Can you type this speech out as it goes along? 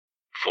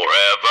Forever.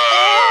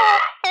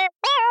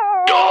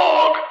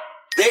 Dog.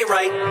 They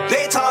write,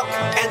 they talk,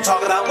 and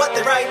talk about what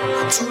they write.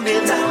 Tune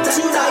in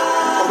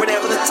tonight, or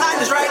whenever the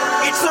time is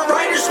right. It's the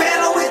Writers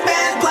Panel with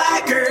Ben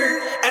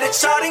Blacker, and it's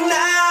starting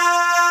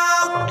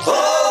now.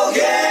 Oh,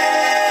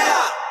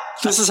 yeah!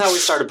 This is how we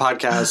start a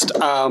podcast.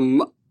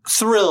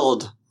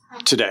 Thrilled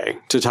today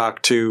to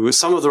talk to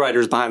some of the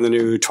writers behind the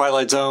new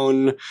Twilight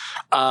Zone.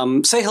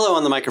 Say hello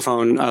on the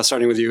microphone,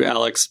 starting with you,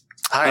 Alex.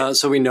 Hi.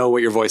 So we know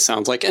what your voice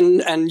sounds like.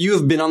 And you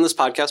have been on this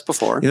podcast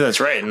before. Yeah,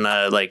 that's right. And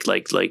like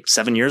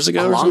 7 years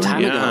ago. A long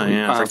time ago.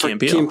 Yeah, for Key and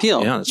Peele. Key and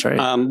Peele. Yeah, that's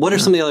right. What are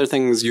some of the other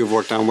things you've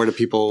worked on? Where do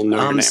people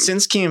know your name?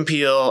 Since Key and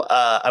Peele,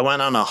 I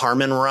went on a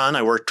Harmon run.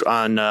 I worked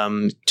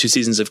on 2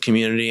 seasons of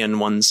Community and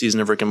 1 season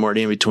of Rick and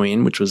Morty in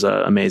between, which was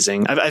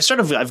amazing. I've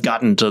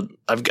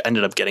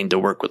ended up getting to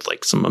work with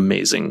like some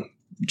amazing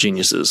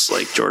geniuses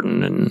like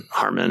Jordan and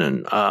Harmon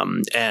and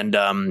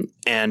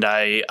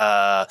I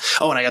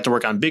got to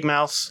work on Big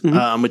Mouth,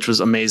 which was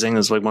amazing. It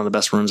was like one of the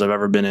best rooms I've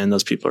ever been in.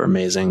 Those people are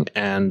amazing.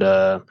 And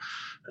I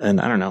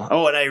don't know.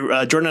 Oh,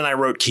 and Jordan and I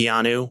wrote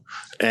Keanu,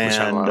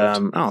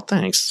 and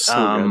thanks.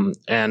 So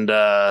and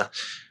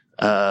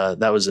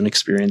that was an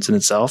experience in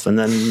itself. And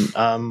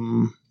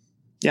then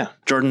yeah,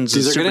 Jordan's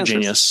a super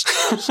genius.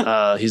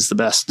 He's the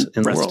best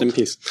in the world. Rest in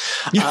peace.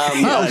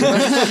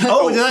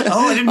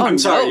 I didn't. I'm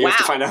sorry. You have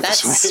to wow. find out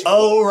this way.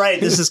 Oh,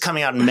 right. This is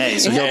coming out in May,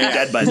 so he'll be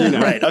dead by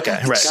then. Right. Okay.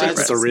 Right. Guys, Right.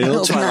 it's a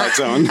real Twilight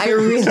Zone. I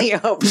really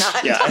hope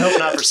not. Yeah, I hope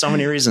not for so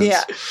many reasons.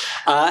 Yeah.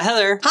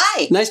 Heather.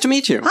 Hi. Nice to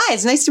meet you. Hi,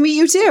 it's nice to meet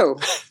you too.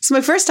 It's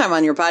my first time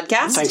on your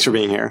podcast. Thanks for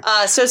being here.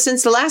 So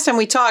since the last time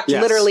we talked,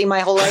 Yes. literally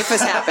my whole life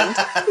has happened.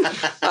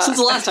 Since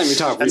the last time we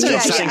talked, we've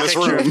That's just an seen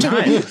interesting this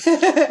picture room. of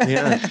time.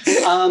 Yeah.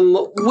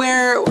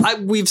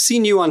 We've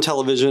seen you on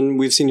television.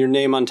 We've seen your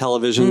name on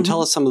television.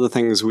 Tell us some of the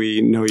things we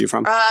know you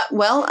from.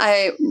 Well,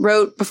 I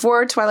wrote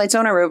before Twilight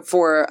Zone. I wrote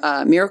for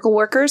Miracle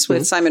Workers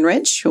with Simon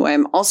Rich, who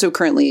I'm also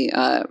currently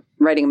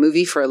writing a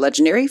movie for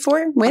Legendary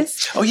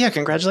with. Oh yeah,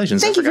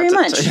 congratulations! Thank you very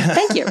much.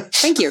 Thank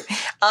you.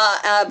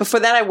 Before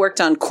that, I worked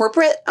on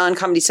Corporate on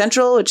Comedy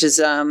Central, which is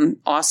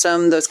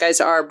awesome. Those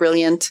guys are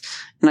brilliant,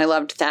 and I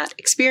loved that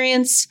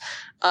experience.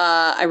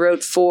 I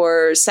wrote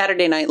for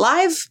Saturday Night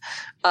Live.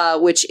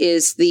 Which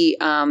is the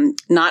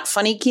not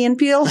funny Key and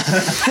Peele.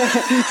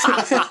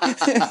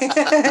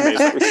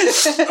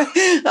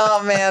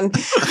 Oh man,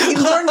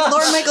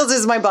 Lorne Michaels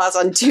is my boss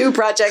on 2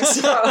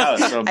 projects. So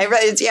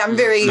I'm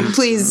very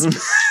pleased.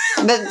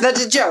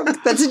 That's a joke.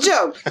 That's a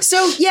joke.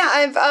 So yeah,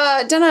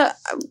 I've done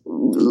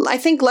I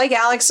think like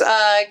Alex,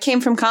 came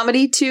from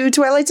comedy to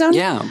Twilight Zone.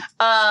 Yeah.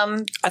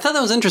 I thought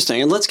that was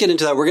interesting. And let's get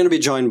into that. We're going to be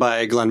joined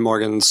by Glen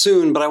Morgan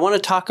soon, but I want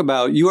to talk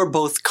about, you are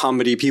both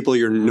comedy people.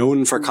 You're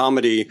known for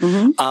comedy.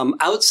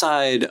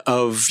 Outside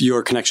of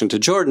your connection to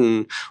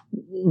Jordan,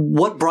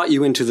 what brought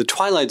you into the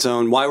Twilight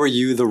Zone? Why were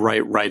you the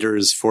right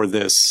writers for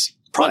this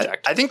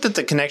project? I think that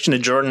the connection to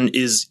Jordan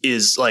is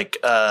like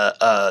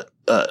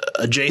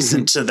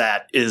adjacent to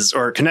that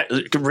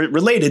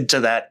related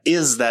to that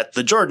is that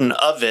the Jordan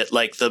of it,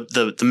 like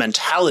the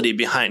mentality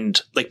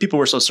behind, like people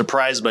were so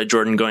surprised by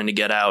Jordan going to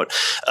Get Out,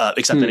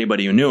 except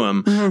anybody who knew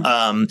him.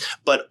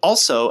 But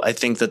also I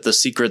think that the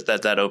secret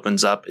that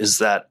opens up is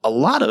that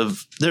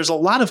there's a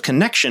lot of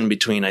connection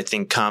between, I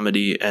think,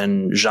 comedy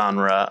and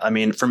genre. I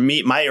mean, for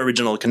me, my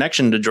original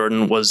connection to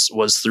Jordan was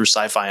through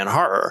sci-fi and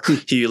horror.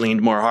 He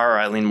leaned more horror,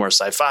 I leaned more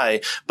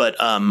sci-fi, but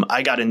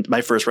I got in,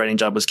 my first writing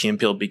job was Key and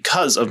Peele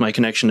because of my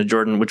connection to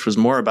Jordan, which was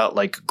more about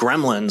like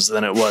Gremlins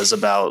than it was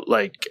about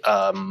like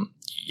the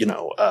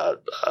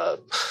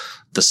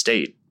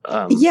state.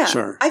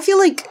 Sure. I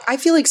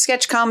feel like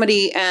sketch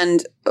comedy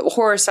and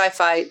horror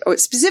sci-fi, or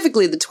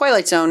specifically the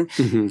Twilight Zone,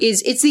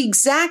 it's the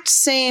exact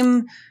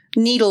same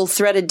needle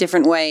threaded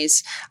different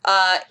ways.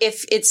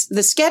 If it's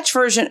the sketch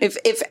version,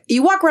 if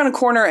you walk around a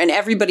corner and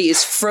everybody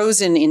is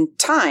frozen in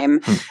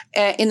time,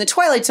 in the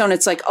Twilight Zone,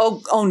 it's like,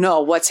 oh no,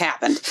 what's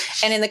happened?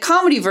 And in the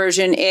comedy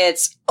version,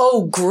 it's,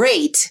 oh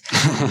great,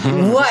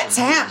 what's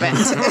happened?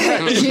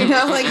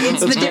 Like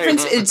it's the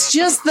difference. It's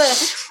just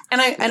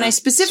and I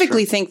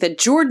specifically think that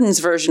Jordan's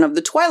version of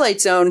the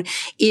Twilight Zone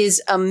is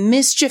a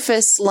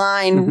mischievous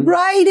line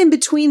right in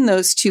between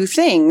those 2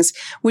 things,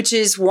 which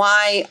is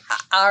why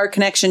our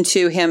connection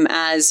to him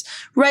as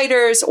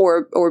writers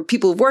or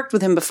people who've worked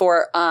with him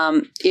before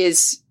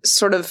is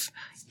sort of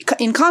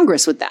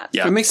incongruous with that.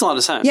 Yeah, it makes a lot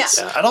of sense. Yeah.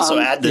 I'd also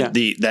add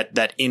that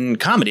that in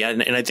comedy,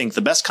 and I think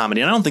the best comedy,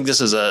 and I don't think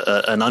this is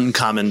an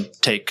uncommon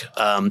take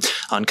on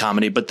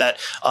comedy, but that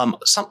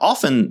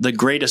often the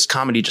greatest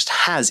comedy just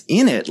has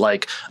in it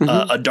like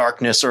a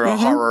darkness or a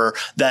horror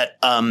that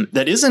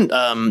isn't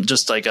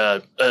just like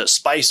a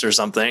spice or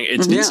something.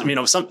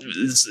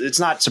 It's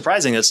not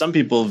surprising that some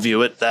people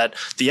view it that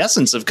the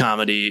essence of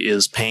comedy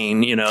is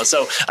pain.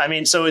 So I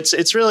mean, so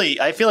it's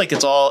really, I feel like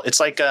it's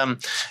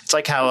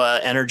like how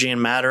energy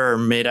and matter are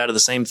made out of the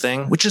same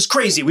thing, which is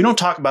crazy. We don't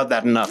talk about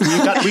that enough. We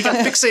got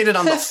fixated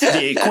on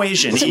the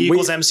equation E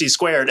equals MC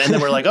squared, and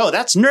then we're like, oh,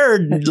 that's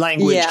nerd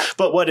language. Yeah.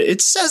 But what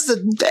it says that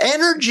the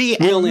energy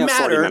and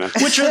matter,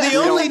 which are the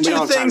only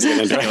 2 things.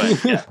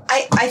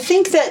 I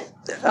think that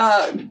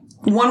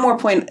one more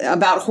point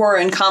about horror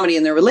and comedy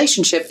and their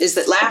relationship is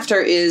that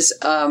laughter is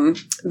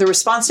the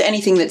response to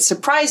anything that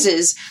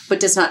surprises but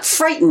does not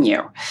frighten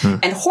you.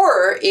 And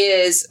horror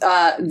is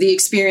the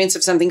experience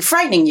of something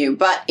frightening you.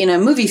 But in a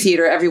movie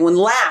theater, everyone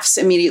laughs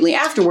immediately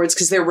afterwards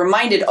because they're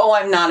reminded, oh,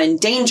 I'm not in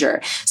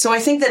danger. So I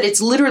think that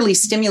it's literally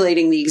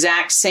stimulating the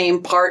exact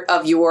same part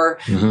of your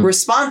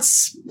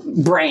response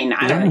brain.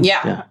 I don't know.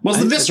 Yeah. Well,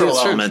 it's the visceral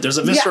element. There's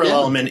a visceral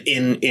element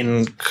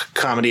in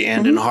comedy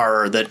and in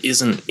horror that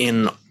isn't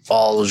in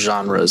all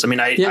genres. I mean,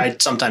 I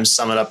sometimes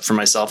sum it up for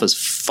myself as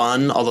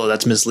fun, although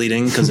that's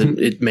misleading because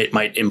it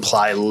might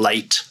imply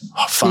light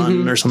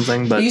fun or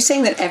something. But are you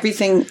saying that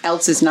everything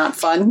else is not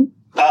fun?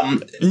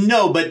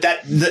 No, but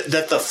that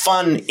the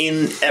fun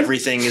in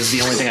everything is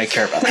the only thing I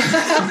care about.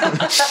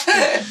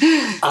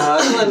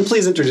 Glen,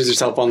 please introduce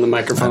yourself on the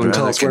microphone.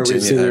 Tell us where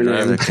we've seen your name. I'd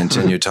rather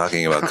continue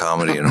talking about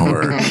comedy and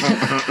horror.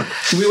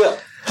 We will.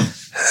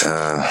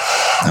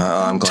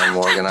 I'm Glen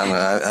Morgan.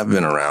 I've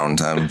been around.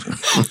 I'm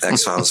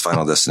X-Files,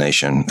 Final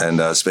Destination,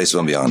 and Space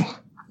and Beyond.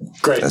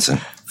 Great. That's it.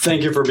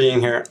 Thank you for being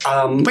here.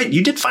 Wait,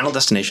 you did Final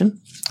Destination?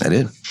 I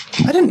did.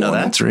 I didn't know 1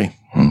 that. and 3.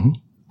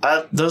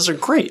 Those are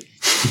great.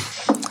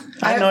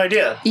 I had no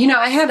idea. You know,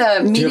 I had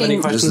a meeting. Do you have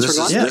any questions for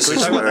Glen?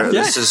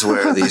 This is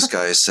where these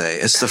guys say,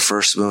 it's the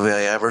first movie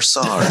I ever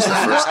saw. Or it's the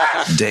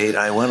first date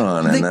I went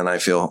on. And then I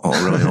feel,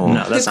 really old.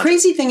 No, the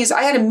crazy thing is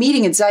I had a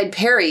meeting at Zyde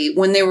Perry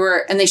when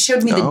they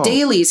showed me the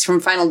dailies from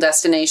Final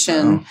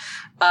Destination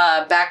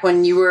back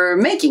when you were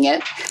making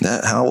it.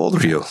 How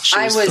old are you?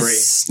 I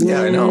was 3.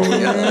 Yeah, I know.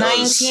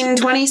 19,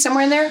 20,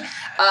 somewhere in there.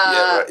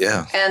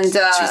 Yeah. And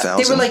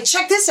they were like,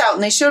 check this out.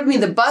 And they showed me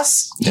the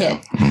bus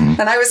hit.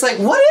 And I was like,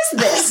 what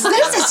is this?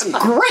 This is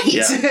great.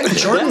 Yeah.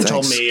 Jordan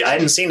told me, I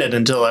hadn't seen it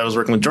until I was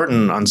working with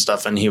Jordan on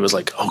stuff. And he was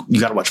like, oh, you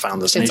got to watch Final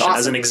Destination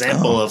as an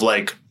example of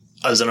like,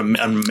 as an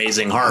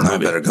amazing horror movie. I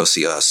better go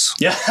see Us.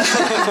 Yeah.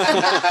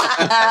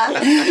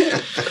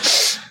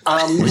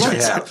 Which I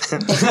have.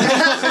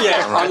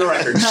 Yeah, on the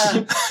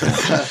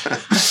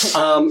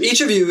record.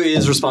 Each of you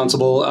is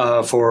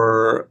responsible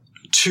for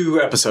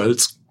 2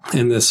 episodes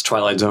in this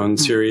Twilight Zone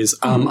series.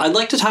 I'd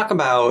like to talk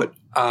about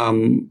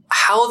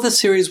how the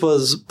series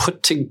was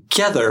put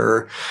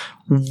together.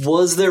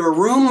 Was there a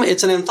room?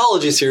 It's an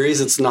anthology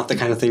series. It's not the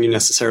kind of thing you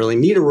necessarily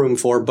need a room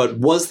for, but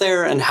was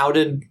there, and how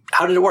did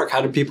it work? How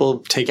did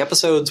people take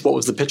episodes? What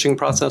was the pitching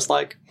process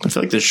like? I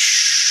feel like the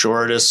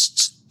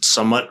shortest,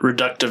 somewhat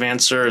reductive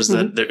answer is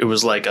that it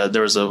was like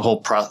there was a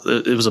whole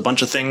it was a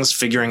bunch of things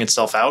figuring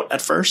itself out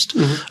at first.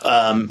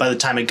 By the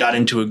time it got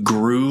into a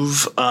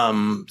groove,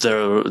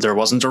 there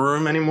wasn't a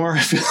room anymore. I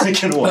feel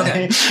like in a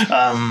way.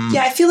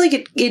 I feel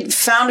like it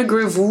found a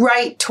groove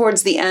right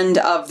towards the end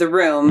of the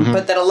room,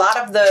 but that a lot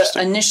of the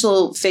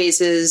initial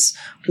phases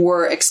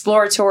were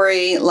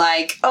exploratory,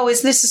 like, oh,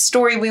 is this a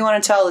story we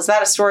want to tell? Is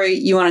that a story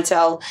you want to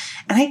tell?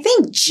 And I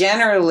think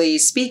generally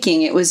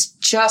speaking, it was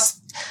just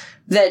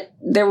that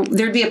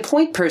there'd be a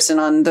point person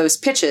on those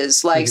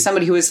pitches, like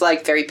somebody who was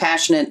like very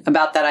passionate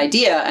about that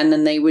idea, and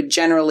then they would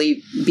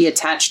generally be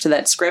attached to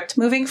that script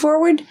moving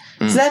forward.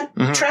 Does that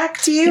track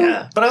to you?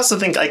 Yeah, but I also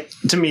think, like,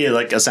 to me,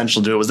 like,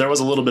 essential to it was there was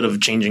a little bit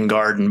of changing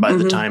guard, and by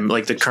the time,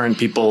 like, the current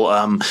people,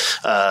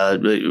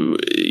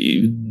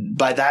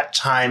 by that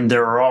time,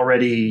 there were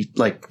already,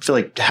 like, I feel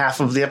like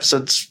half of the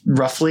episodes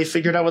roughly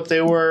figured out what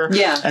they were.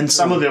 Yeah. And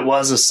some of it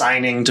was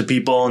assigning to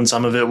people, and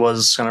some of it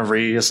was kind of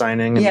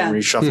reassigning and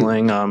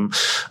reshuffling.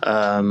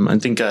 I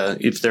think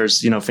if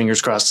there's,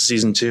 fingers crossed to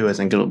season 2, I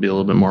think it'll be a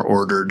little bit more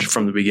ordered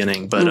from the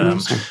beginning. But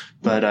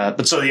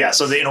so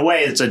in a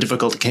way, it's a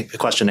difficult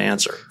question to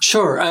answer.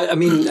 Sure. I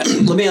mean,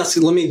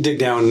 let me dig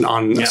down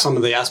on some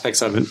of the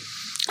aspects of it.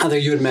 Heather,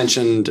 you had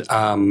mentioned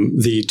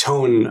the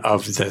tone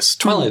of this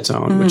Twilight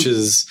Zone, which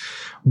is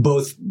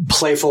both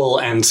playful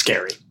and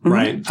scary,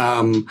 right?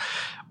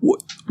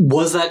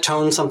 Was that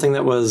tone something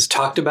that was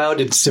talked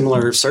about? It's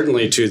similar,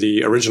 certainly, to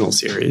the original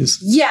series.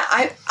 Yeah,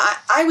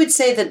 I would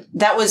say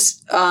that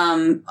was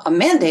a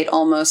mandate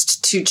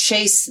almost to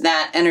chase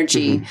that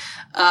energy,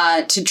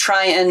 to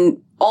try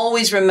and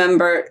always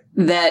remember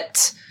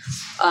that.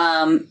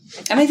 And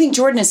I think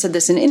Jordan has said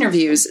this in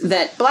interviews,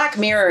 that Black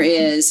Mirror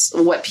is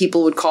what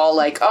people would call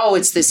like, oh,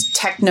 it's this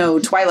techno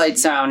Twilight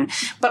Zone.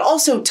 But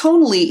also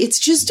tonally, it's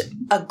just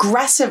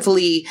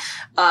aggressively,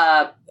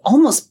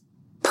 almost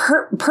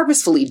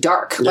purposefully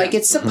dark. Yeah. Like,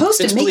 it's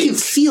supposed to make you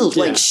feel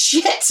like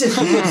shit.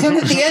 And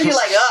at the end, you're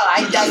like, oh,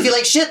 I feel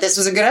like shit. This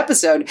was a good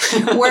episode.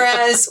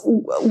 Whereas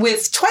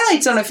with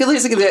Twilight Zone, I feel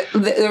like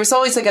there was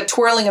always like a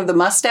twirling of the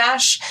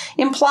mustache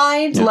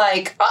implied,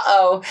 like,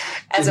 uh-oh,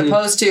 as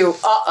opposed to,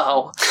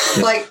 uh-oh.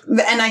 Like,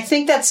 and I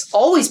think that's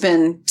always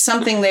been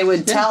something they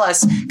would tell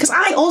us. Because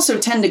I also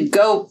tend to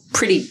go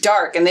pretty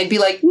dark, and they'd be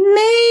like,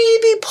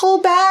 maybe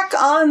pull back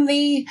on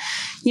the,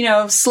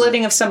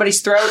 slitting of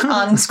somebody's throat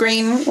on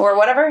screen or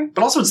whatever.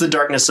 But also it's the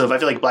darkness of, I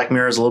feel like Black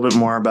Mirror is a little bit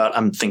more about,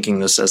 I'm thinking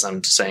this as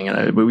I'm saying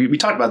it, we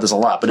talked about this a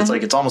lot, but it's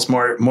like, it's almost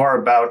more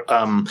about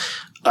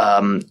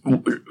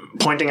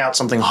pointing out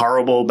something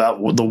horrible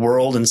about the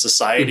world and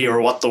society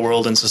or what the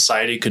world and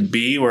society could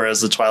be,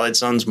 whereas the Twilight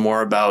Zone's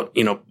more about,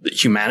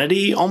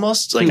 humanity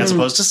almost, like as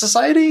opposed to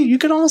society, you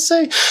could almost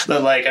say.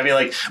 That like, I mean,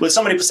 like what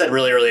somebody said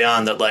really early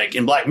on that like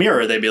in Black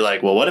Mirror, they'd be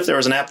like, well, what if there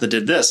was an app that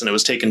did this and it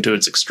was taken to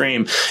its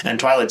extreme? And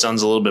Twilight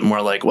Zone's a little bit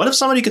more like, what if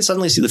somebody could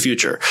suddenly see the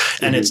future?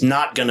 And it's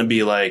not going to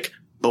be like,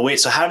 but wait,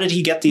 so how did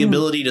he get the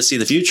ability to see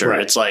the future?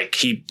 Right. It's like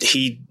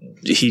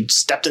he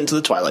stepped into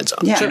the Twilight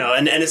Zone,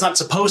 and it's not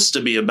supposed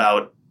to be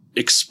about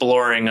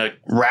exploring a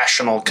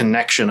rational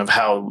connection of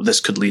how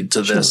this could lead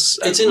to this.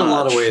 It's in a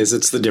lot of ways,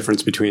 it's the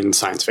difference between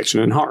science fiction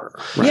and horror.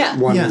 Right? Yeah.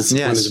 One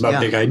is about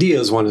big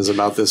ideas. One is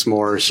about this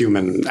more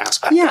human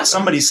aspect. Yeah.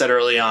 Somebody said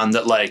early on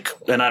that like,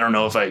 and I don't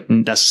know if I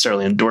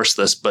necessarily endorse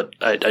this, but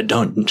I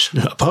don't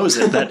oppose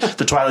it, that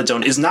the Twilight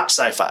Zone is not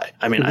sci-fi.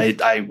 I mean,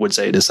 I would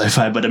say it is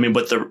sci-fi, but I mean,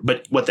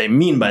 but what they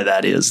mean by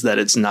that is that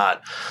it's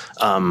not,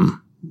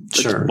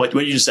 sure. What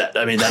you just said.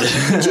 I mean, that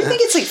is. Do you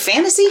think it's like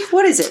fantasy?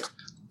 What is it?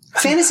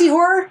 Fantasy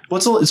horror?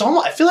 It's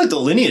almost. I feel like the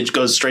lineage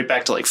goes straight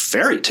back to like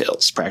fairy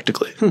tales,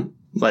 practically.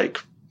 Like,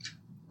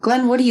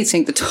 Glenn, what do you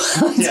think the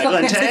Twilight Zone? yeah,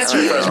 Glenn, to answer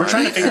your question, we're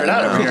trying to figure it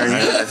out over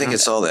here. I think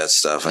it's all that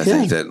stuff. I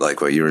think that, like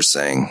what you were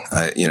saying,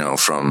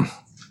 from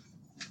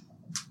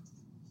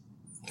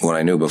what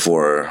I knew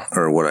before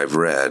or what I've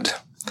read,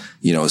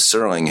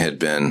 Serling had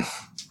been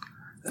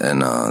in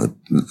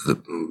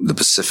the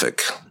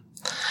Pacific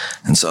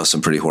and saw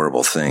some pretty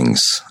horrible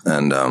things,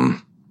 and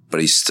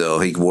but he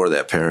wore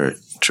that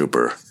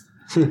paratrooper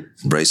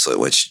bracelet,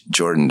 which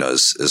Jordan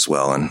does as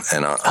well, and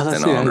I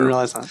didn't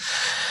realize that.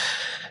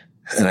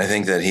 And I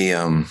think that he,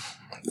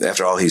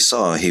 after all he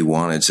saw, he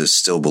wanted to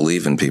still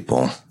believe in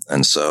people.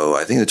 And so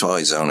I think the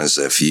Twilight Zone is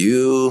if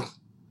you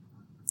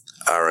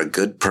are a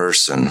good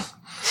person,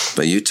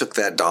 but you took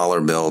that dollar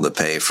bill to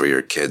pay for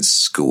your kid's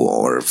school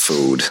or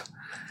food,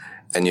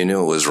 and you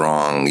knew it was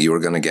wrong, you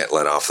were going to get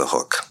let off the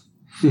hook.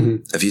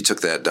 Mm-hmm. If you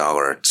took that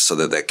dollar so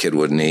that kid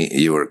wouldn't eat,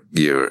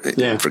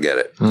 forget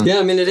it. Yeah,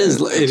 I mean, it is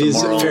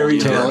a fairy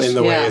tale in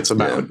the way it's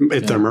about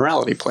their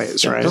morality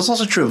plays, right? That's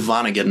also true of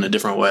Vonnegut in a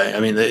different way. I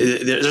mean,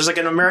 there's like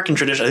an American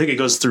tradition. I think it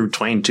goes through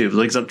Twain too,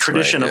 like the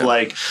tradition of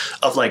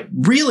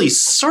really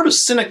sort of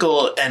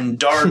cynical and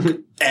dark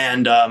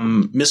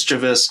and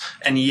mischievous,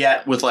 and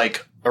yet with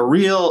like a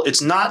real,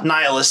 it's not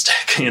nihilistic,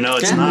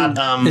 it's not,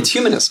 it's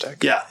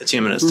humanistic. Yeah, it's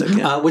humanistic.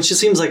 Yeah. Which just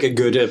seems like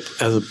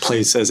as a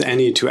place as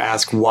any to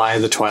ask why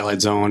the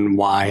Twilight Zone,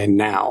 why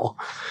now?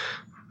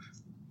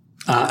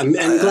 And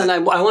Glenn, I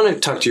want to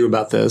talk to you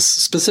about this.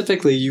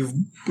 Specifically,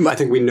 I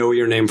think we know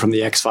your name from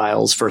the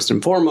X-Files first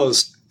and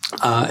foremost,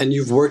 and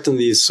you've worked in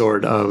these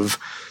sort of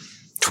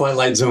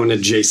Twilight Zone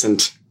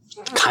adjacent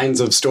kinds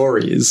of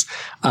stories.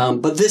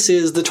 But this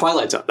is the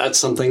Twilight Zone. That's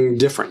something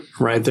different,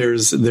 right?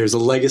 There's a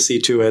legacy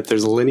to it.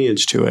 There's a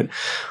lineage to it.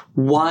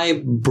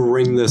 Why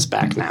bring this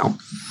back now?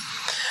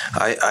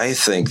 I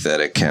think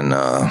that it can,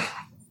 I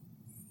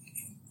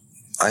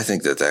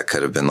think that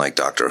could have been like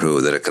Doctor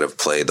Who, that it could have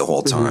played the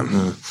whole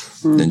time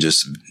and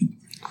just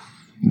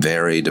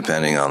vary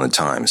depending on the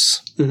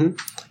times. Mm-hmm.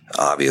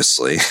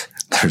 Obviously,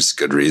 there's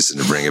good reason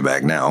to bring it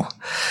back now,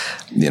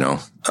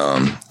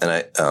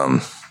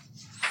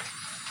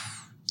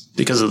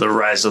 because of the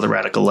rise of the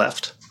radical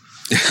left.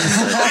 Yeah,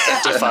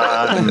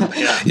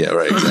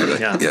 right, exactly.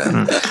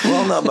 Yeah.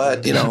 Well, no,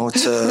 but to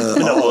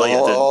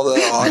all the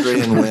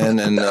Audrey and Wynn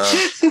and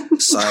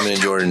Simon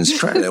and Jordan's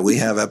credit, we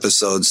have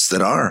episodes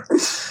that are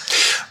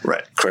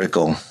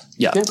critical.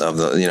 Yeah, of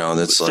the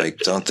that's like,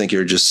 don't think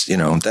you're just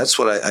that's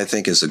what I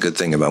think is a good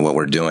thing about what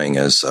we're doing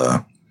is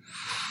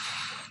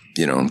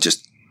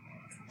just.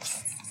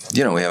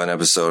 We have an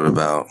episode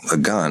about a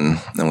gun,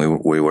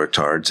 and we worked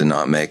hard to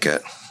not make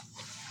it.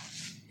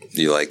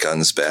 You like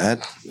guns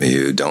bad?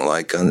 You don't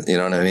like guns? You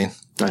know what I mean?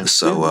 Right.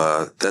 So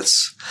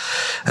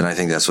and I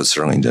think that's what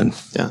Sterling did.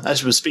 Yeah.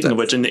 Actually, speaking of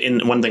which,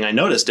 in one thing I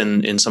noticed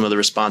in some of the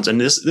response, and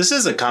this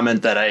is a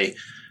comment that I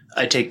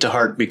take to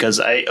heart because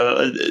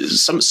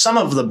some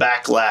of the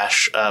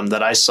backlash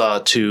that I saw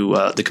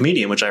to the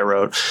comedian, which I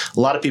wrote, a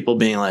lot of people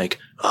being like,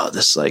 "Oh,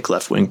 this is like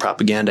left wing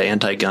propaganda,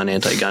 anti-gun,"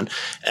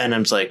 and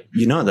I'm just like,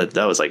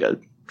 that was like a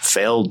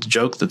failed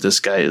joke that this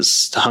guy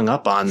is hung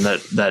up on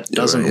that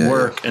doesn't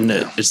work, and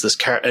it's this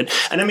character.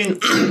 And I mean,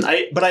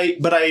 but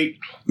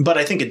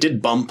I think it did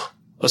bump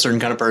a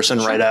certain kind of person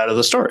right out of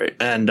the story,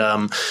 and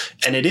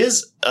it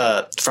is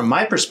from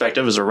my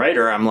perspective as a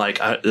writer, I'm like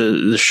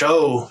the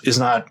show is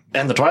not,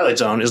 and the Twilight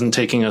Zone isn't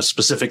taking a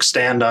specific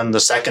stand on the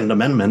Second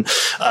Amendment,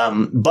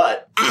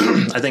 but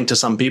I think to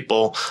some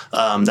people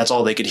that's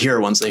all they could hear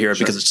once they hear it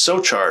because it's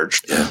so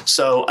charged. Yeah.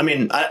 So I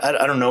mean,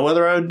 I don't know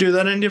whether I would do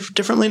that any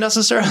differently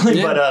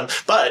necessarily,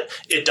 but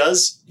it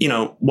does.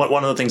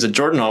 One of the things that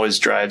Jordan always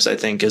drives, I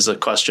think, is a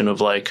question of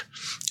like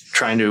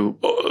trying to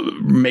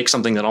make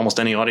something that almost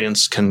any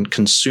audience can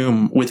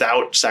consume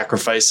without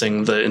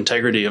sacrificing the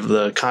integrity of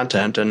the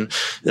content. And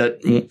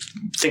that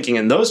thinking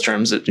in those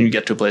terms, that you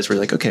get to a place where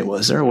you're like, okay, well,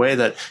 is there a way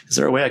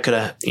I could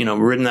have,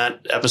 written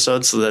that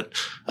episode so that,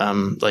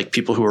 like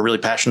people who are really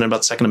passionate about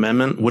the Second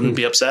Amendment wouldn't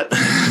be upset?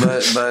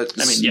 But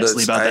I mean, yes,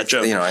 leave out that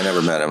joke. I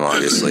never met him,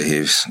 obviously.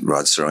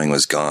 Rod Serling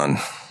was gone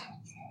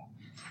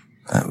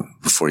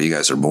before you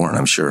guys were born,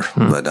 I'm sure.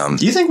 But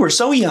you think we're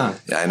so young?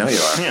 Yeah, I know you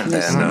are.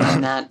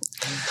 Yeah.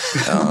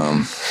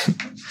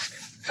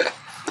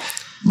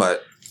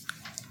 But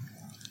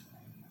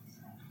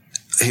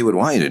he would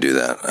want you to do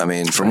that. I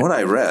mean, from what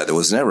I read, it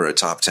was never a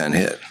top 10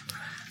 hit.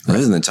 It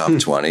was in the top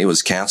 20. It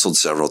was canceled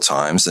several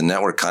times. The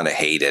network kind of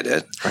hated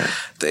it. Right.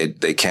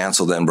 They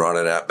canceled and brought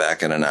it out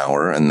back in an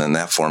hour, and then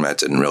that format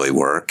didn't really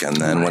work. And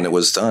then when it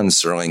was done,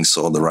 Serling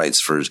sold the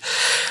rights for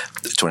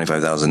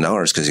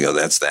 $25,000 because you go,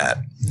 that's that.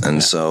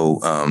 And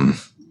so,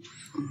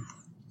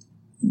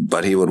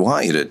 but he would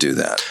want you to do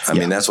that. I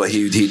mean, that's why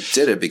he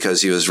did it,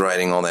 because he was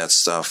writing all that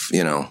stuff,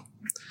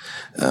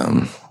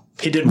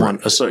 he did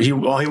want he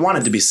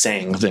wanted to be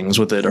saying things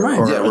with it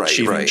or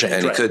achieving change.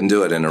 And he couldn't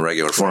do it in a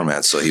regular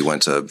format, so he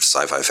went to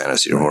sci-fi,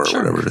 fantasy, or horror,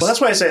 whatever it is. Well,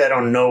 that's why I say I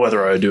don't know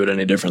whether I would do it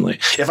any differently.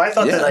 If I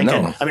thought that I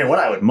could, I mean, what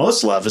I would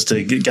most love is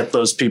to get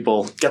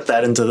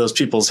that into those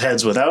people's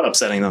heads without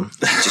upsetting them.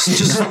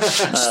 Just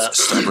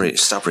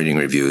stop reading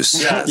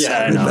reviews.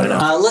 I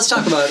know. Let's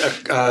talk about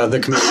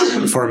the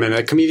comedian for a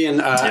minute.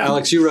 Comedian,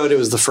 Alex, you wrote it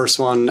was the first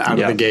one out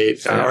of the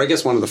gate, or I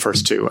guess one of the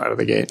first two out of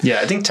the gate.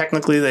 Yeah, I think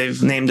technically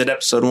they've named it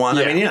episode 1.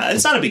 I mean,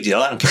 it's not a big deal.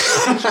 I don't care.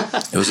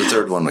 It was the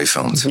third one we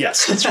filmed.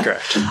 Yes, that's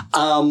correct.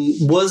 Tell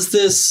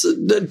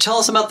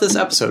us about this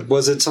episode.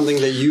 Was it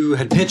something that you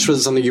had pitched? Was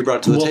it something you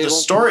brought to the table? Well, the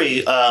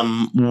story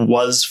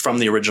was from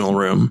the original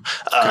room.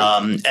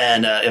 And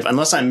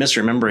unless I'm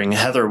misremembering,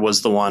 Heather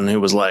was the one who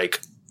was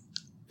like,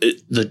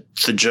 the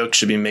joke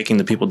should be making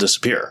the people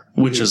disappear,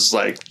 which is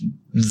like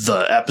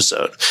the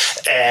episode.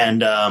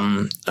 And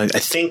I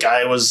think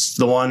I was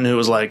the one who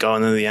was like, oh,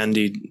 and then in the end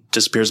he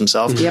disappears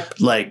himself. Yep.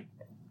 Like,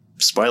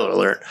 spoiler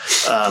alert.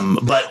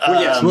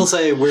 Yes, we'll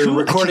say we're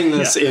recording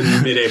this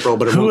in mid-April,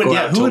 but it won't go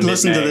out who would till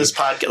listen to mid-May. this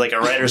podcast, like a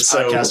writer's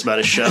podcast about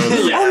a show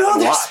that they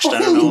haven't watched? I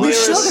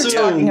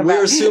don't know.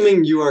 We're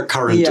assuming you are a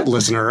current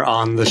listener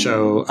on the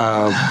show,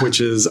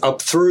 which is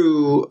up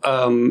through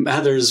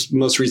Heather's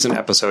most recent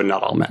episode,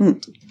 Not All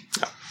Men.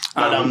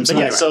 But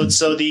anyway. So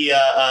the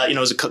it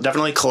was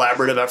definitely a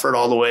collaborative effort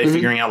all the way,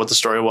 figuring out what the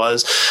story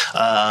was,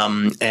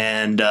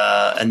 and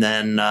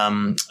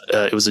then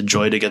it was a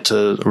joy to get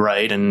to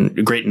write,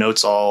 and great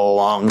notes all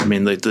along. I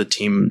mean, the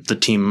team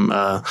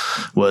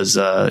was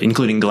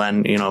including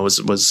Glen,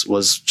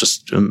 was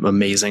just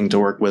amazing to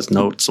work with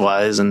notes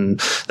wise, and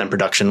then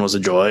production was a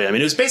joy. I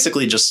mean, it was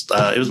basically just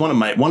it was one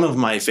of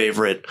my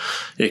favorite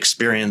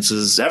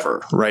experiences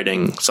ever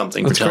writing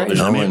something for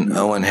television.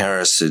 Owen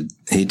Harris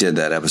he did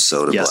that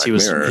episode of Black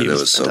Mirror. That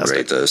was so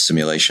great. The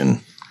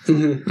simulation.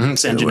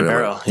 San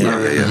Junipero.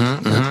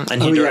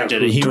 And he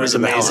directed it. He was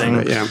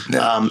amazing.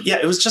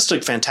 It was just a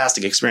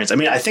fantastic experience. I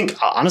mean, I think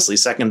honestly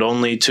second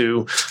only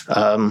to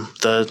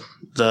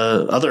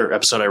the other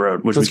episode I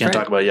wrote, which we can't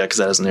talk about yet because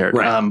that hasn't aired.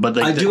 Right. But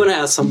I do want to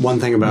ask one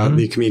thing about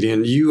the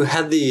comedian. You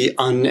had the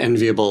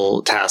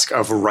unenviable task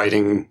of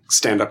writing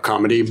stand-up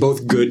comedy,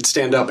 both good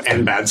stand-up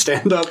and bad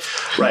stand-up.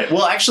 Right.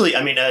 Well, actually,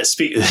 I mean,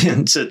 speak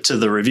to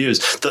the reviews.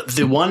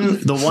 The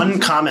one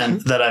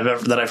comment that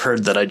I've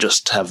heard that I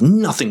just have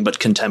nothing but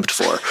contempt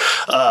for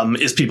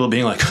is people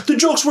being like, the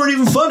jokes weren't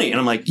even funny, and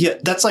I'm like, yeah,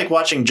 that's like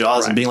watching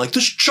Jaws and being like, the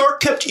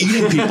shark kept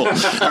eating people,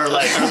 or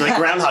like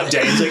Groundhog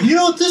Day. It's like,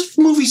 this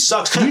movie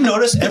sucks. Can you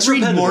notice every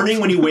morning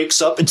when he wakes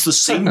up, it's the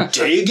same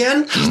day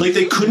again? Like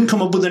they couldn't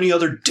come up with any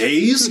other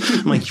days.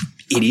 I'm like, you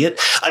idiot.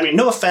 I mean,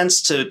 no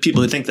offense to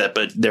people who think that,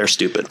 but they're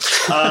stupid.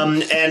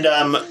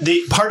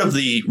 The part of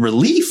the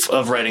relief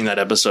of writing that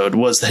episode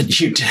was that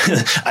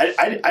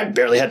I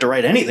barely had to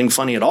write anything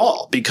funny at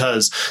all,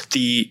 because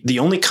the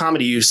only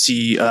comedy you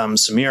see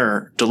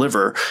Samir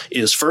deliver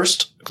is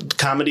first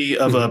comedy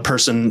of a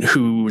person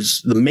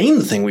who's the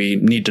main thing we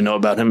need to know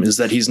about him is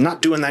that he's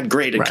not doing that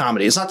great at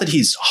comedy. It's not that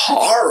he's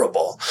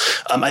horrible.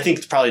 I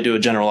think probably to a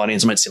general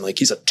audience, it might seem like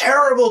he's a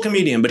terrible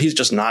comedian, but he's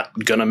just not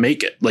going to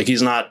make it. Like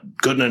he's not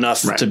good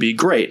enough to be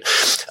great.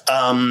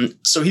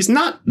 So he's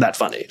not that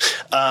funny.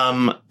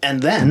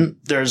 And then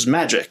there's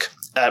magic.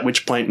 At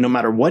which point, no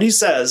matter what he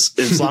says,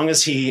 as long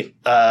as he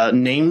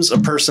names a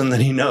person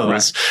that he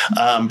knows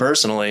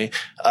personally,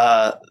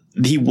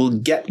 he will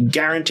get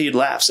guaranteed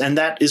laughs. And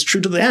that is true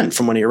to the end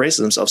from when he erases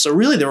himself. So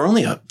really, there were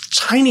only a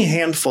tiny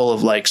handful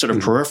of like sort of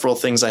peripheral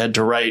things I had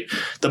to write.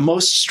 The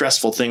most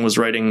stressful thing was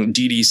writing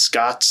Dee Dee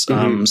Scott's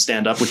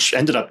stand-up, which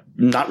ended up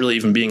not really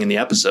even being in the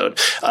episode.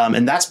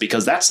 And that's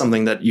because that's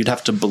something that you'd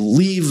have to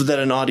believe that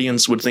an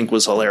audience would think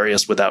was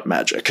hilarious without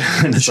magic.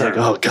 And it's like,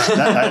 oh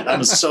God,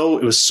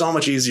 it was so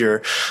much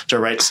easier to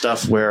write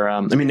stuff where,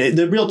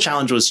 the real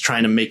challenge was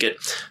trying to make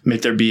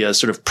there be a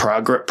sort of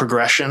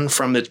progression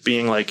from it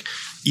being like,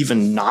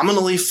 even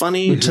nominally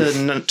funny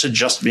to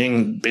just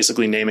being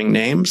basically naming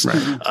names.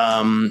 Right.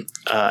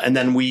 And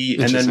then we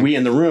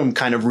in the room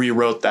kind of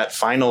rewrote that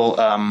final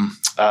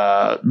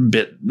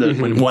bit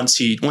when once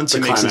he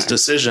makes his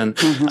decision,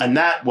 and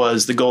that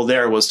was the goal.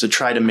 There was to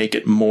try to make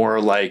it more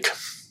like,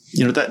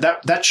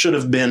 that should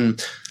have been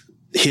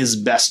his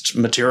best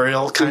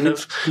material, kind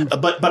of,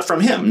 but from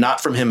him, not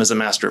from him as a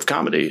master of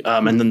comedy.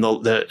 And then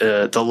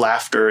the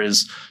laughter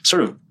is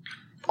sort of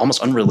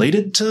almost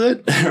unrelated to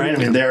it, right? I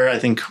mean, I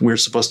think we're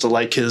supposed to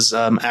like his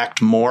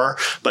act more,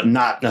 but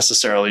not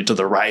necessarily to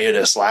the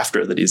riotous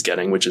laughter that he's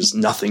getting, which is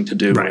nothing to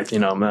do with,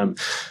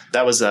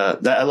 that was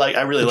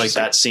I really like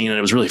that scene, and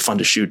it was really fun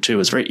to shoot too. It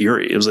was very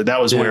eerie. It was like, that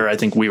was where I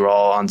think we were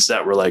all on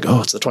set. We're like,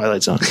 oh, it's the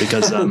Twilight Zone,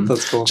 because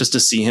that's cool. Just to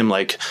see him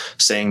like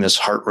saying this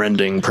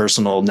heartrending,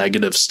 personal,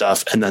 negative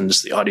stuff, and then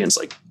just the audience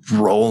like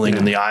rolling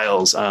in the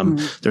aisles.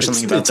 There's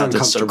something about that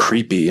that's so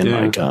creepy and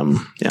like,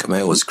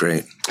 Campbell was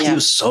great. He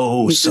was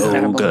so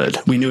good.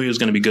 We knew he was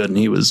going to be good, and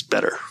he was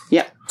better.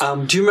 Yeah.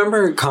 Do you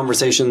remember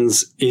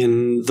conversations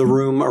in the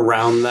room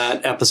around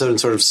that episode and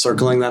sort of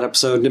circling that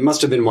episode? It must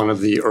have been one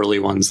of the early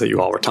ones that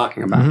you all were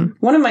talking about.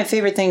 One of my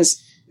favorite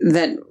things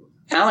that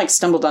Alex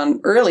stumbled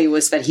on early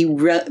was that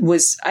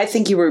I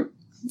think you were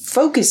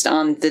focused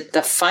on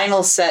the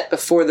final set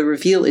before the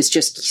reveal is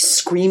just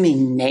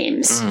screaming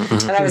names.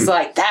 And I was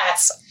like,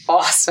 that's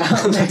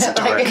awesome.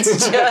 Like,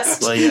 it's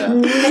just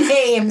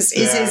names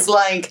is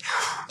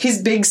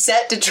his big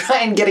set to try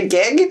and get a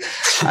gig.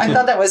 I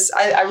thought that was,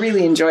 I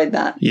really enjoyed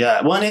that.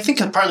 Yeah. Well, and I think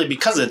partly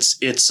because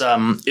it's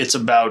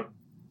about,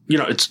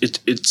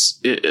 it's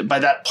by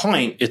that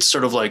point, it's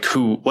sort of like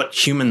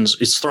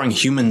it's throwing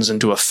humans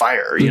into a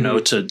fire,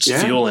 to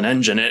fuel an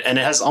engine. And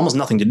it has almost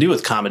nothing to do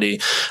with comedy.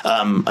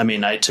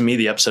 To me,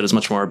 the episode is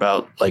much more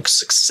about like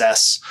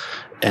success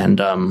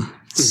and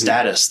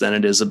status than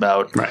it is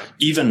about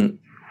even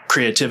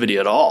creativity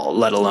at all,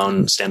 let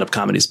alone stand-up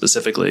comedy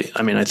specifically.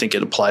 I mean, I think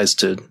it applies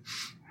to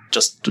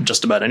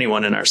just about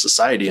anyone in our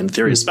society in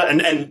theory.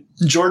 And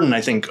Jordan,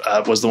 I think,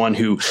 was the one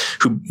who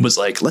was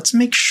like, let's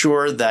make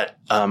sure that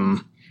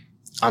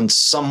on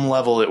some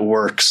level it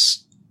works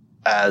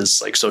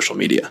as like social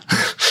media,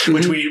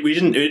 which we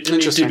didn't need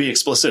to be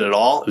explicit at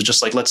all. It was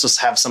just like, let's just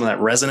have some of that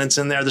resonance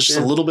in there. There's just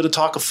a little bit of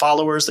talk of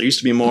followers. There used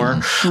to be more.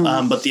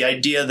 But the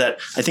idea that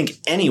I think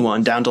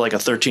anyone down to like a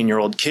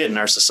 13-year-old kid in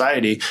our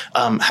society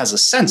has a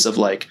sense of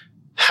like,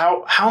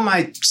 how am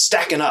I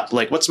stacking up?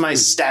 Like, what's my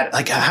stat?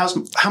 Like, how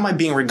am I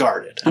being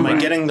regarded? Am I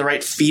getting the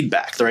right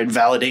feedback, the right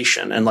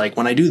validation? And like,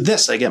 when I do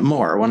this, I get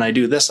more. When I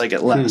do this, I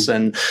get less.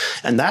 And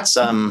that's,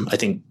 I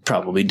think,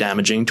 probably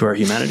damaging to our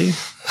humanity.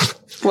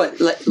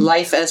 What,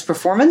 life as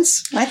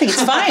performance? I think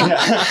it's fine.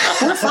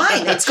 We're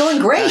fine. It's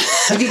going great.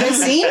 Have you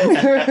guys seen?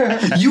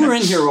 You were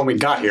in here when we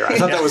got here. I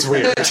thought that was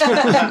weird.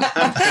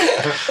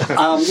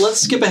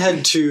 Let's skip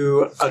ahead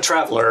to A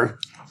Traveler.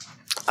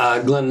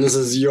 Glen, this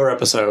is your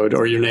episode,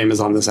 or your name is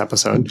on this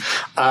episode.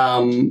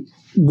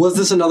 Was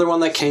this another one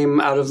that came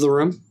out of the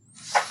room?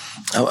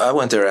 I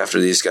went there after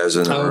these guys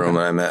were in the room,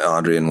 and I met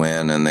Audrey and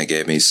Wynn, and they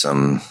gave me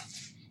some,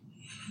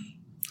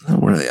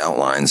 what are the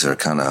outlines or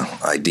kind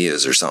of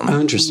ideas or something. Oh,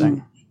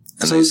 interesting.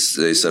 And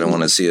so, they said, I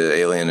want to see an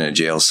alien in a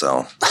jail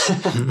cell.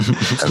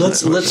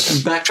 Let's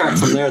backtrack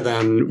from there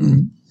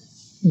then.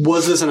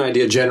 Was this an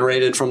idea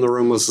generated from the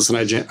room? Was this an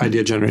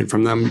idea generated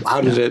from them? How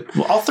did it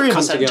Well, all three of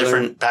us had together?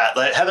 different paths.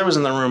 Like, Heather was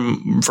in the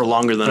room for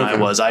longer than I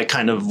was. I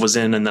kind of was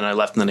in, and then I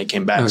left, and then I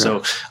came back.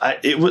 So I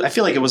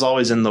feel like it was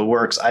always in the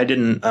works. I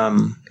didn't...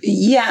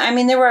 Yeah, I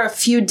mean, there were a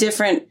few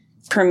different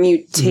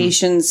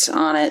permutations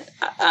on it.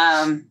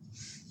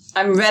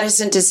 I'm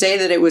reticent to say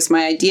that it was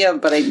my idea,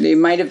 but it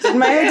might have been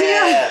my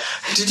idea.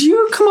 Did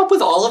you come up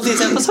with all of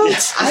these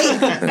episodes?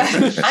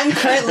 I'm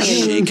currently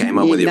in... He came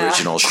up with the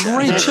original shit.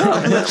 Great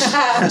job.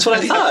 That's what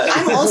I thought.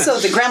 I'm also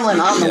the gremlin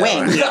on the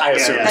wing. Yeah, I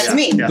assume. That's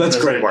me. Yeah, that's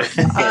great work.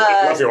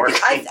 Love your work.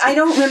 I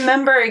don't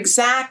remember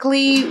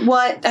exactly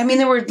what... I mean,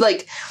 there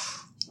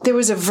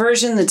was a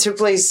version that took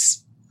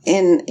place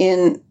in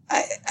the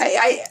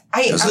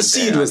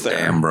seed was there.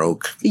 Dam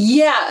broke.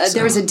 Yeah,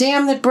 there was a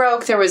dam that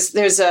broke.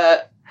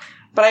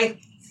 But I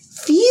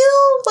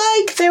feel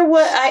like there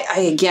was.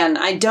 I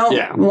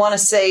don't want to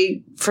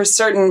say for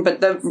certain,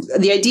 but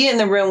the idea in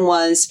the room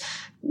was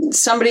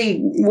somebody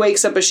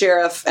wakes up a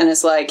sheriff and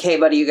is like, "Hey,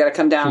 buddy, you got to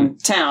come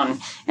downtown,"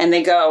 and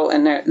they go,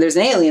 and there's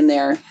an alien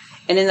there.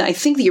 And in, I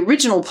think, the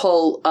original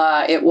poll,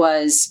 it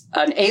was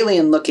an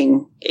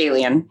alien-looking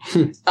alien.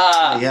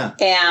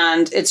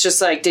 And it's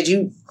just like, did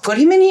you put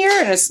him in here?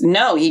 And it's,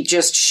 no, he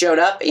just showed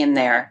up in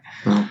there.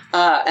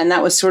 And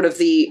that was sort of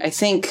the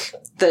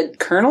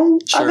kernel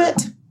of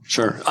it.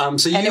 Sure.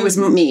 And it was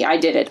me. I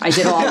did it. I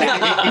did all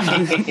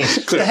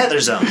that. The Heather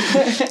Zone.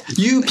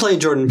 You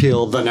played Jordan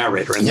Peele, the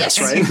narrator in this,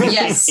 right?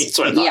 Yes. That's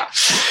what I thought.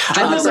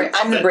 Yeah.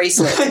 I'm the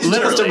bracelet.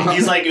 Literally.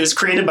 He's like, it was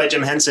created by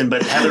Jim Henson,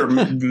 but Heather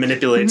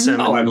manipulates him.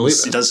 Oh, I believe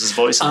it. He does his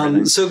voice and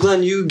everything. So,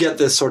 Glen, you get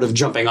this sort of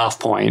jumping off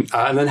point.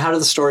 And then how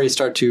did the story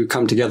start to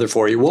come together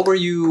for you? What were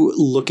you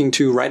looking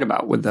to write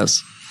about with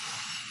this?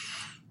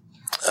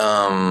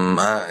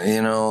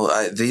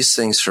 These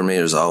things for me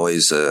is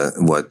always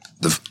what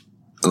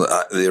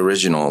the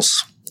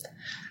originals.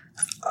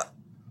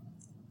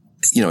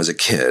 As a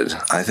kid,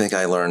 I think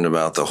I learned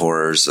about the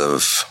horrors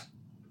of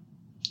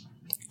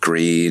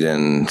greed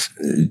and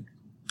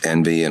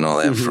envy and all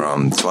that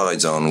from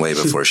Twilight Zone way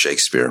before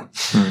Shakespeare.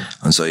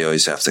 And so you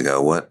always have to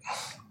go, what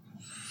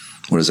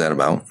is that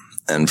about?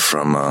 And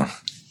from, I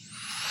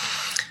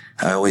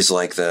always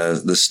like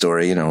the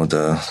story,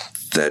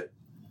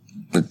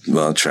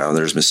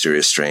 Traveler's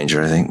Mysterious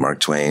Stranger, I think, Mark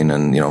Twain,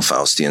 and,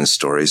 Faustian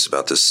stories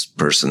about this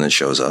person that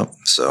shows up.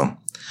 So,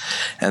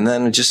 and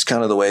then just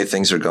kind of the way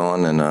things are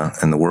going in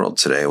the world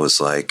today was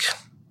like,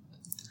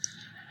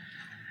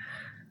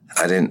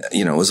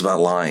 it was about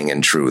lying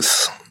and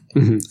truth.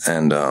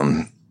 And,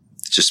 the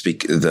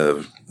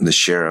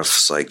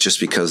sheriff's like, just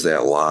because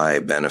that lie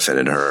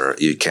benefited her,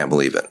 you can't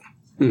believe it.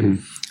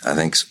 I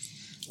think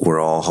we're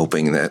all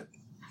hoping that,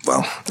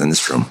 in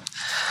this room,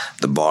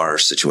 the bar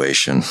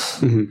situation,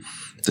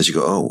 that you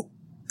go, oh,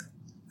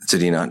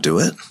 did he not do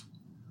it?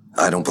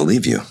 I don't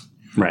believe you.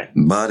 Right.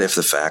 But if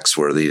the facts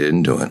were that he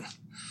didn't do it.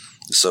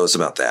 So it's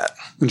about that.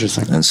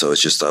 Interesting. And so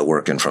it's just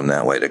working from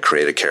that way to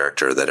create a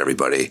character that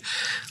everybody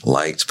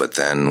liked, but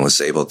then was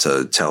able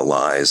to tell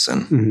lies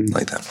and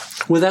like that.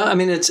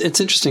 It's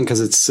interesting because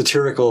it's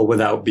satirical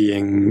without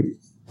being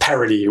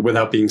parody,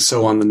 without being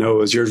so on the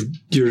nose. You're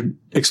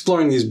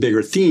exploring these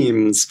bigger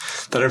themes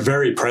that are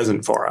very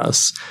present for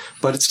us,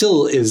 but it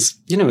still is,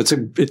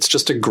 it's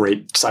just a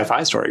great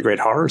sci-fi story, great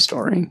horror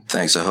story.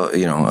 Thanks.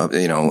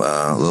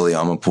 Lily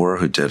Amirpour,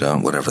 who did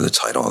whatever the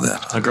title of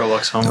that. A Girl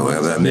Walks Home.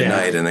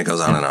 Midnight, and it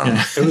goes on and on.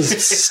 It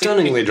was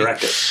stunningly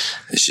directed.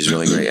 She's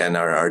really great. And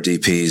our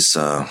DPs,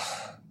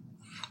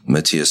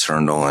 Matthias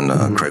Herndl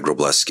and Craig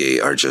Robleski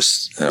are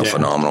just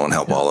phenomenal and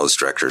help all those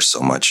directors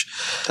so much.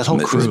 That whole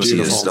crew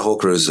the whole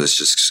crew is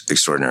just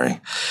extraordinary.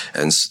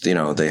 And,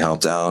 they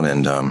helped out.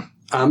 And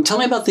tell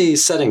me about the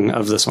setting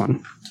of this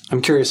one.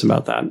 I'm curious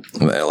about that.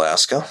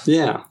 Alaska?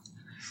 Yeah.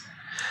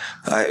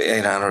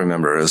 I don't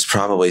remember. It was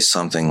probably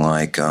something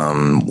like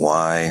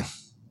what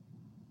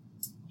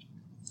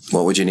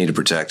would you need to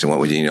protect and what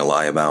would you need to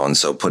lie about? And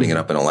so putting it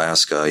up in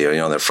Alaska,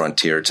 that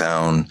frontier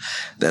town,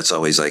 that's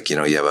always like, you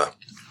have a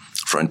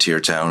frontier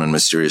town and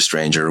Mysterious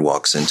Stranger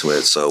walks into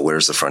it. So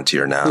where's the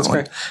frontier now? That's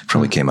great.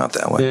 Probably came out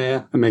that way.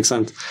 Yeah, that makes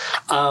sense.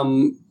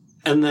 And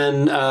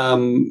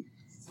then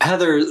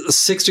Heather,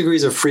 6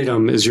 Degrees of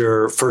Freedom is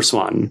your first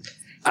one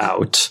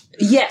out.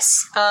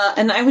 Yes.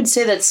 And I would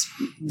say that's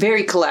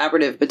very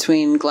collaborative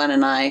between Glen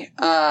and I.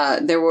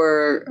 There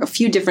were a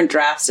few different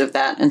drafts of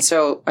that. And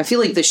so I feel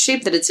like the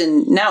shape that it's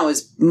in now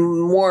is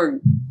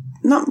more...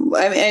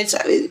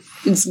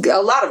 it's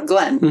a lot of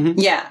Glen.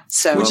 Yeah.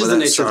 So, which is the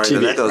nature of TV.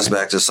 That goes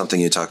back to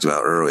something you talked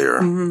about earlier,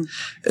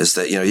 is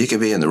that, you can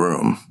be in the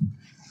room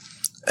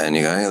and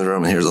you go in the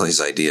room and here's all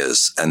these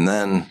ideas. And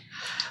then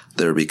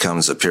there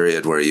becomes a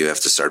period where you have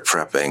to start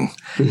prepping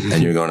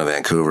and you're going to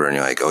Vancouver and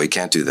you're like, oh, we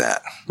can't do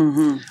that.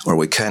 Or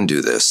we can do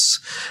this.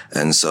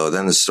 And so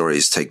then the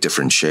stories take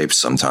different shapes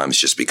sometimes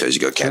just because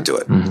you can't do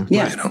it.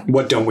 Yeah.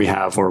 What don't we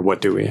have or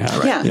what do we have?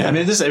 Right? Yeah.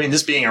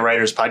 This being a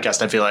writer's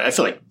podcast, I feel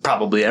like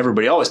probably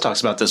everybody always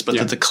talks about this,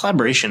 but the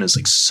collaboration is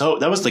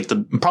that was like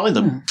probably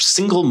the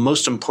single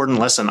most important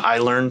lesson I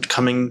learned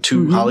coming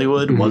to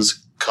Hollywood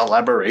was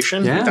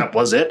collaboration. Yeah. That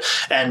was it.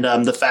 And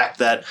the fact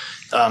that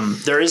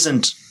there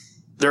isn't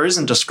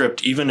a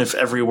script, even if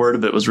every word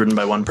of it was written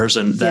by one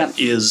person, that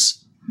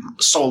is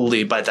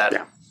solely by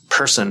that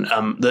person.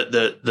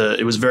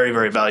 It was very,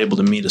 very valuable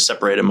to me to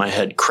separate in my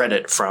head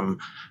credit from,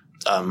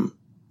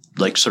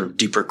 sort of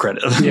deeper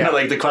credit.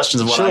 Like the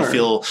questions of what I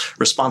feel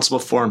responsible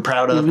for and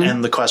proud of,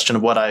 and the question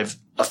of what I've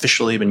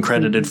officially been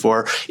credited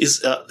for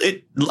is,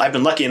 I've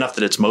been lucky enough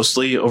that it's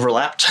mostly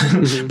overlapped,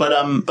 but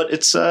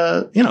it's,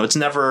 it's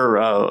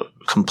never,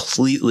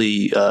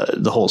 completely,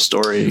 the whole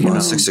story.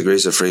 6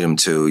 Degrees of Freedom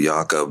to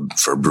Jacob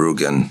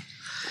Verbruggen,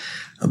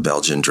 a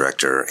Belgian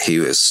director.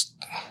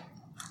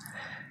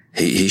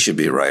 He should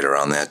be a writer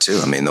on that too.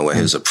 I mean, the way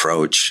his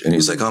approach, and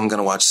he's like, oh, I'm going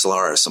to watch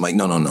Solaris. I'm like,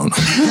 no. don't do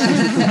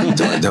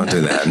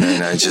that. And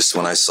then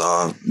when I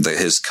saw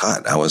his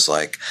cut, I was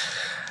like,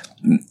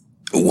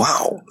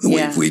 wow,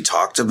 we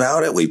talked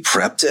about it. We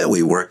prepped it.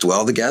 We worked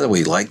well together.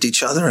 We liked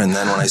each other. And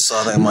then when I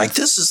saw that, I'm like,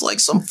 this is like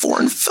some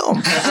foreign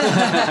film.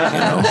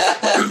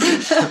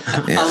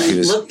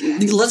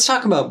 Let's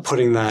talk about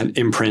putting that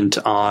imprint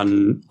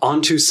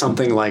onto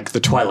something like The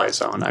Twilight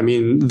Zone. I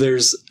mean,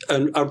 there's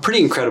a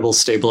pretty incredible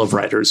stable of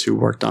writers who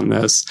worked on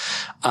this.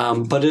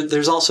 But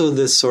there's also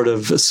this sort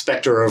of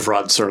specter of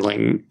Rod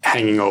Serling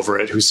hanging over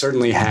it, who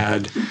certainly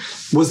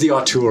was the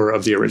auteur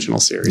of the original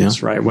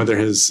series, right? Whether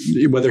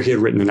he had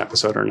written an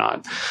episode or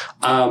not.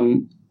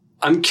 I'm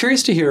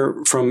curious to hear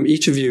from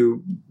each of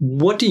you,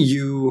 what do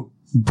you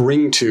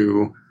bring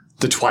to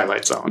The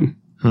Twilight Zone?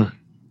 And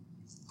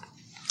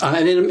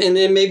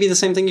it may be the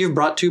same thing you've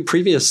brought to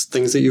previous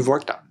things that you've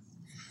worked on.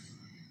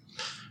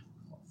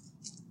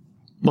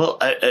 Well,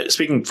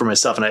 speaking for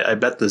myself, and I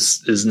bet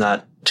this is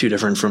not too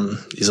different from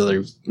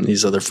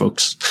these other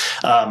folks.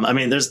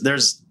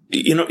 There's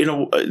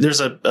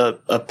there's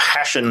a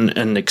passion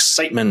and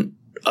excitement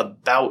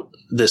about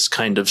this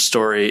kind of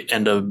story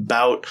and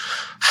about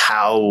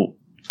how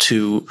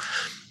to,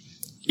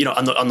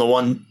 on the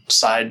one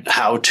side,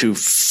 how to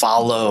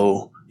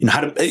follow,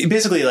 how to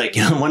basically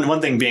one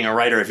thing being a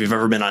writer, if you've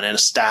ever been on a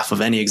staff of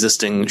any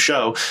existing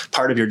show,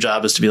 part of your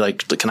job is to be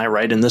like, can I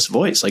write in this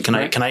voice? Can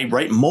I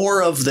write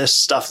more of this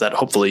stuff that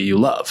hopefully you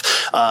love?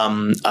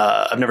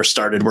 I've never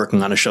started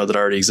working on a show that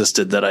already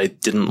existed that I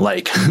didn't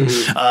like.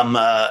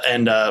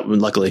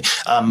 Luckily,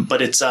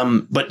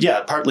 but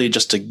yeah, partly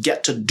just to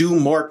get to do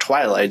more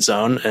Twilight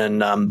Zone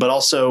but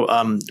also,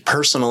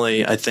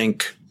 personally, I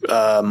think,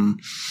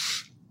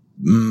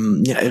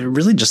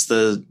 really just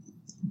the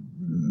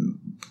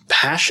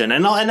passion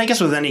and I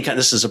guess with any kind,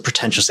 this is a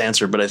pretentious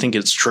answer, but I think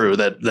it's true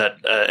that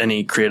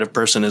any creative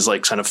person is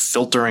kind of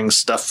filtering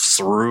stuff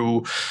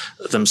through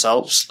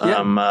themselves.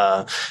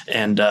 Yeah.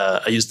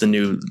 I use the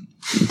new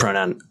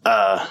pronoun.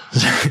 But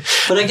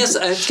I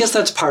guess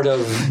that's part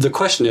of the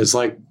question is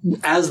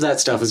as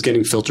that stuff is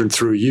getting filtered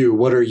through you,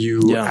 what are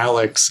you,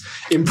 Alex,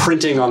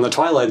 imprinting on the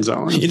Twilight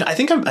Zone? I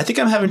think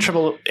I'm having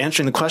trouble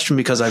answering the question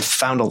because I've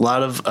found a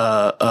lot of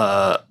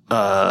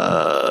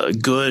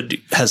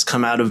good has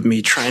come out of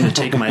me trying to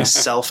take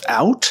myself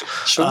out.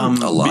 Sure.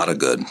 A lot of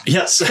good.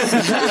 Yes.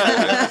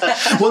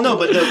 Well, no,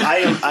 but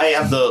I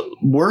have the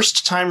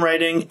worst time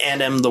writing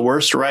and am the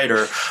worst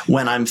writer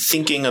when I'm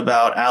thinking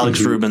about Alex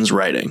Rubens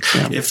writing.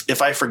 Yeah.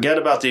 If I forget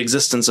about the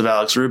existence of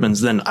Alex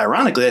Rubens, then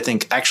ironically, I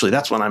think actually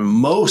that's when I'm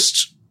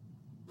most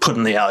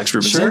putting the Alex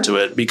Rubens into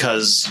it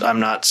because I'm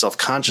not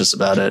self-conscious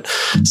about it.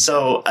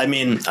 So, I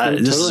mean,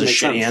 this is a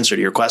shitty answer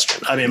to your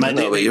question. I mean,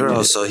 but you're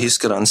also, he's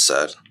good on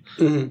set.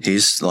 Mm-hmm.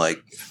 He's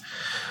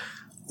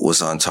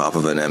was on top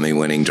of an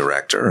Emmy-winning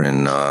director,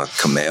 and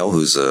Campbell,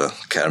 who's a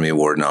Academy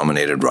Award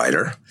nominated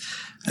writer,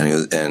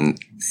 and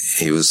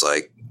he was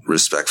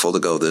respectful to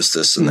go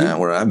this and that.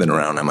 Where I've been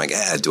around, I'm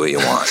do what you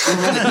want.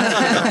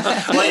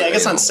 Well, yeah, I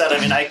guess on set,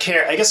 I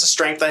care. I guess the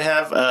strength I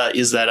have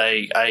is that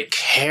I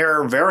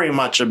care very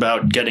much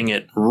about getting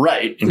it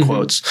right in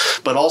quotes,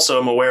 but also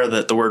I'm aware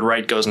that the word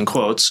 "right" goes in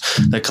quotes.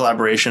 That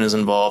collaboration is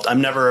involved. I'm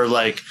never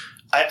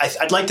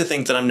I'd like to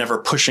think that I'm never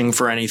pushing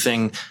for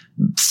anything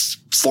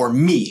for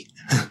me.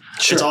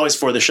 Sure. It's always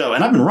for the show.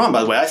 And I've been wrong,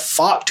 by the way. I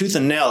fought tooth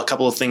and nail a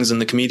couple of things in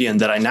The Comedian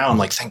that I'm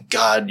thank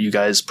God you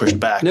guys pushed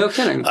back. No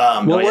kidding.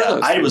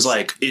 I was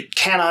it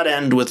cannot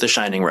end with the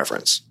Shining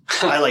reference.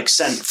 I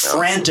sent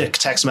frantic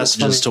text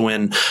messages to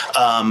win.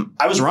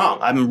 I was wrong.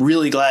 I'm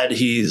really glad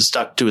he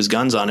stuck to his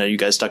guns on it. You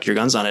guys stuck your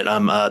guns on it.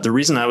 The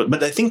reason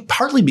but I think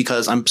partly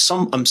because I'm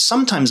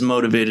sometimes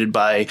motivated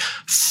by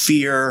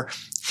fear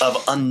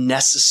of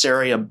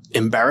unnecessary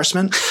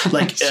embarrassment.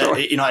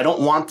 I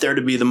don't want there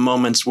to be the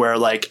moments where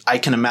I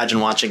can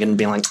imagine watching it and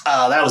being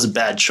oh, that was a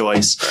bad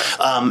choice.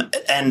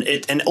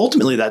 And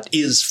ultimately that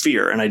is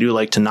fear. And I do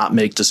like to not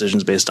make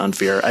decisions based on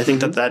fear. I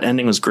think that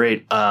ending was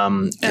great.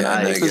 And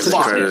I give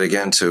the credit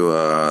again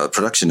to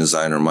production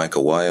designer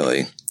Michael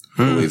Wiley.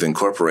 We've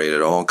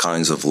incorporated all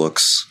kinds of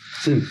looks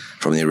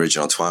from the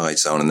original Twilight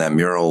Zone, and that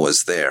mural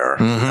was there.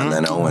 And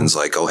then Owen's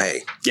oh,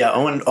 hey. Yeah,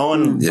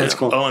 Owen, that's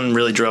cool. Owen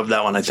really drove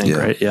that one, I think,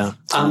 right? Yeah.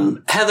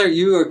 Heather,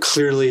 you are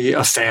clearly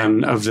a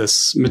fan of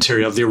this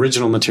material, the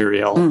original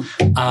material.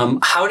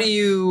 How do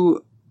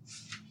you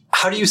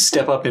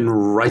step up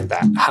and write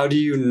that? How do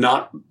you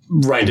not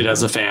write it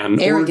as a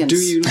fan? Arrogance. Or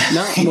do you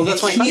not? Well,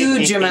 that's why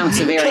huge amounts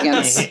of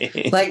arrogance.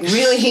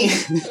 Really,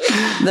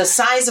 the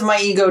size of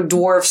my ego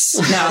dwarfs.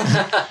 No,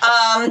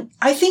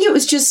 I think it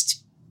was just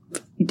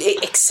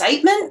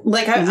excitement.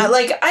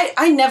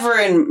 I never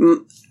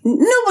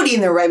nobody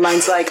in their right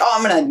mind's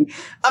oh,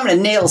 I'm gonna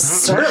nail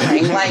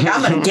Sterling.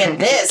 I'm gonna get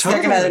this.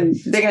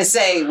 Totally. They're gonna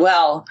say,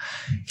 well,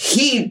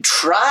 he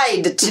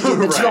tried to do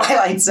the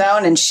Twilight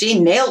Zone and she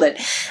nailed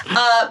it.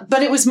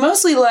 But it was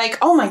mostly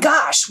oh my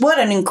gosh, what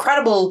an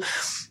incredible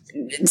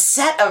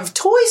set of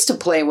toys to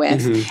play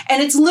with.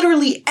 And it's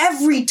literally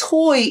every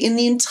toy in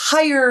the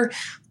entire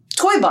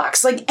toy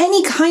box.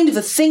 Any kind of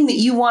a thing that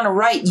you want to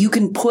write, you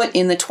can put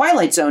in the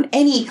Twilight Zone.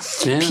 Any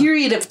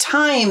period of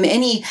time,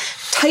 any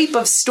type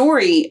of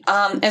story,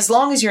 as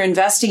long as you're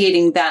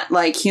investigating that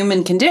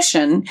human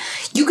condition,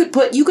 you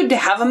could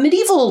have a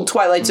medieval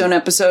Twilight Zone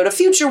episode, a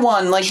future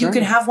one. You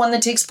could have one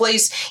that takes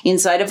place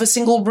inside of a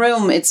single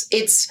room. It's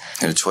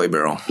in a toy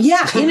barrel.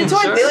 Yeah, in a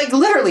toy,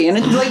 literally, and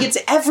it's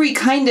every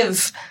kind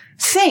of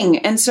thing.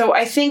 And so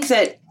I think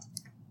that,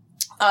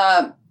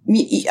 but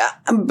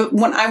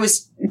when I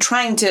was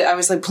I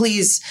was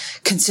please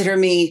consider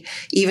me,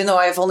 even though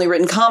I've only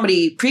written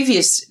comedy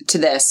previous to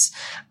this.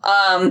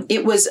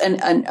 It was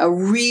a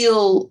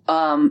real,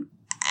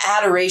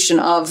 adoration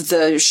of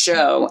the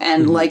show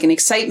and an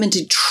excitement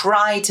to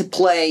try to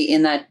play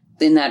in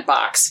that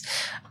box.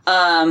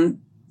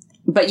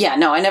 But yeah,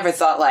 no, I never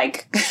thought I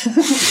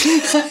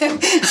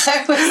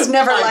was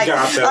never I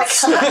got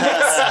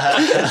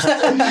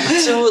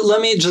this. So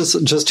let me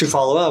just to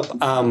follow up.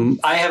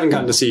 I haven't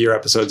gotten to see your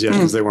episodes yet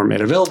because they weren't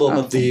made available,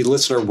 but the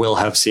listener will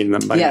have seen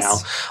them by now.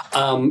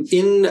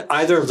 In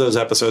either of those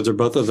episodes or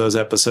both of those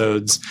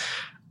episodes,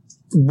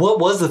 what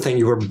was the thing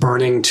you were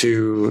burning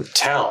to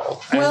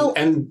tell?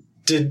 And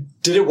did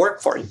it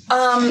work for you?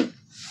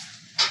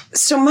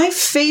 So my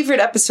favorite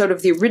episode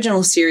of the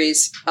original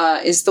series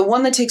is the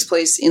one that takes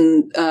place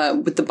in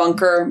with the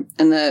bunker,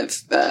 and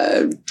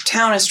the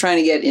town is trying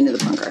to get into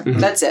the bunker. Mm-hmm.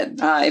 That's it.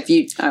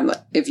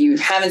 If you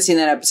haven't seen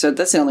that episode,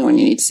 that's the only one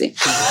you need to see.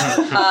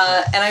 And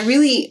I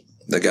really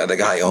the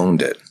guy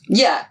owned it.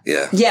 Yeah.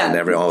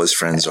 And all his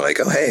friends are like,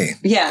 "Oh, hey."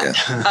 Yeah.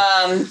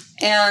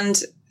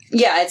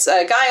 It's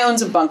a guy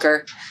owns a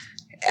bunker.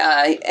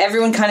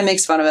 Everyone kind of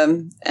makes fun of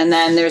him, and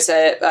then there's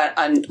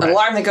an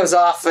alarm that goes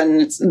off,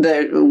 and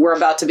we're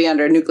about to be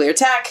under a nuclear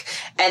attack,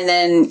 and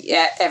then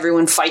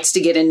everyone fights to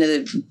get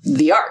into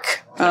the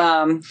Ark.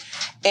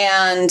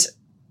 And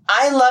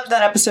I loved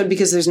that episode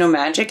because there's no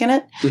magic in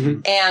it,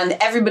 and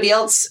everybody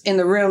else in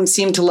the room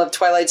seemed to love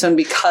Twilight Zone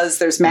because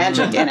there's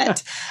magic in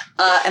it.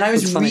 And I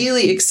was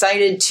really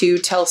excited to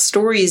tell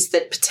stories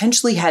that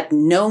potentially had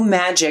no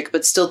magic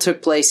but still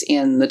took place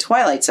in the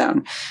Twilight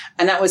Zone,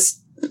 and that was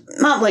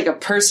not like a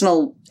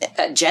personal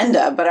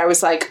agenda, but I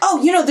was like,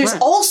 there's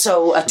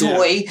also a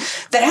toy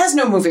that has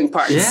no moving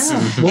parts.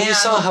 Yeah. Well, you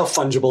saw how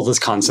fungible this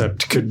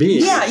concept could be.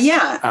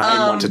 Yeah.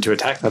 And wanted to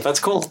attack that. That's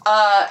cool.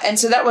 And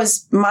so that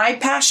was my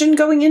passion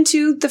going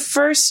into the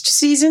first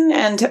season.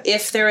 And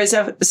if there is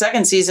a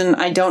second season,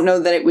 I don't know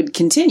that it would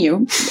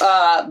continue.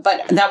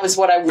 But that was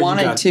what I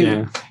wanted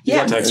to. You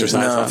got to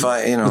exercise. No,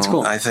 that's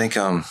cool. I think,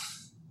 so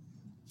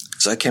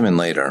I came in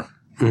later.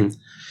 Mm-hmm.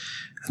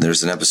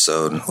 There's an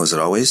episode, was it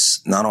always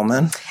Not All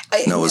Men?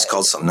 No, it was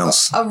called something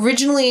else.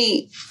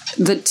 Originally,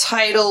 the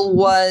title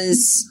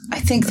was, I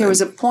think there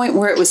was a point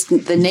where it was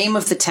the name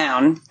of the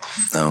town.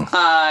 No.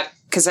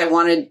 Because I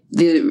wanted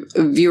the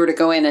viewer to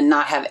go in and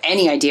not have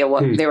any idea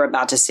what they were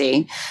about to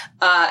see.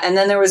 And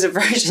then there was a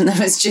version that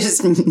was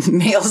just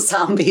male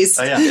zombies.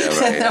 Oh, yeah.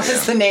 That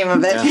was the name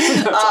of it.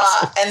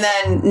 Yeah. And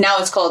then now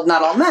it's called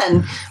Not All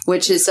Men,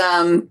 which is,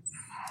 I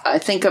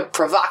think, a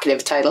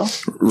provocative title.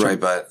 Right,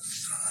 but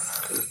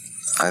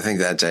I think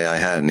that day I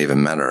hadn't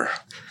even met her.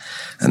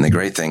 And the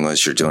great thing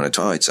was you're doing a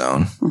Twilight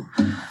Zone.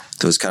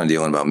 That was kind of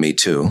dealing about Me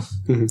Too.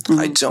 Mm-hmm.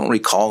 I don't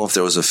recall if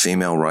there was a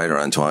female writer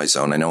on Twilight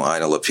Zone. I know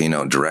Ida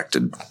Lupino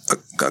directed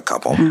a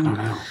couple.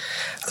 Mm-hmm.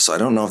 So I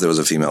don't know if there was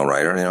a female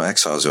writer.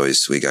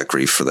 X-Files we got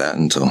grief for that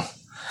until.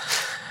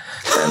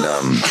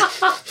 And,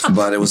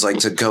 but it was like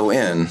to go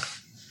in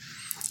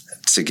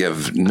to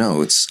give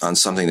notes on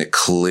something that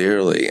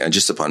clearly, and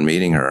just upon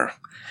meeting her,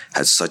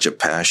 had such a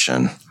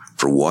passion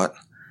for what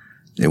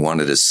they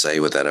wanted to say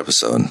with that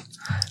episode.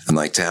 And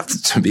like to have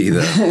to be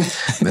the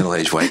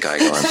middle-aged white guy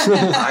going,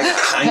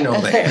 I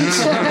know the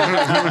answer.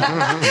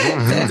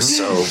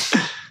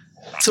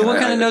 So what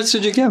kind of notes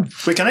did you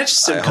give? Wait, can I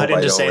just cut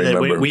in to say that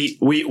we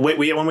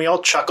when we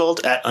all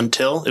chuckled at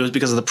Until, it was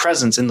because of the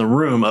presence in the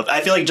room of,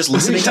 I feel like just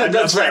listening to it,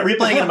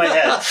 replaying it in my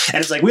head.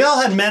 And it's like, we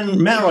all had men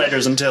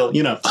writers until, and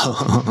it's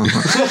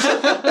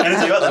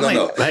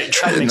like,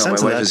 try to make sense of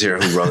that. My wife is here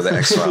who wrote the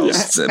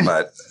X-Files,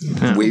 but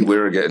we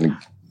were getting,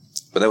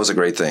 but that was a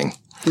great thing.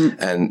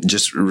 And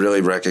just really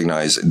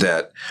recognize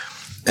that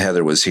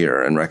Heather was here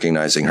and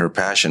recognizing her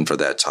passion for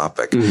that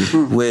topic,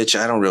 which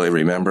I don't really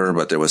remember,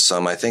 but there was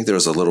I think there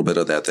was a little bit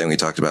of that thing we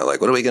talked about,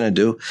 like, what are we going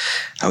to do?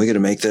 How are we going to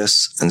make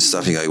this and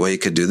stuff? You go, well, you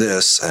could do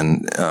this.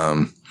 And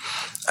I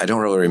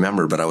don't really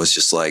remember, but I was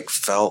just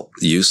felt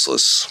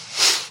useless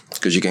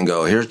because you can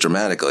go, here's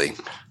dramatically.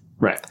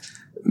 Right.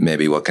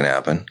 Maybe what can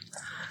happen.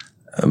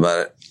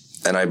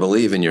 And I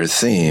believe in your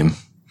theme,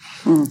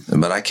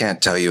 but I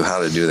can't tell you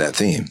how to do that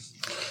theme.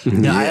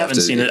 Yeah, I haven't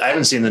seen it. I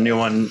haven't seen the new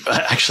one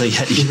actually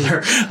yet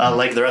either,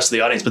 like the rest of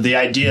the audience. But the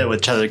idea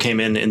with Heather came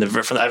in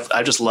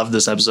I just loved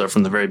this episode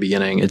from the very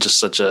beginning. It's just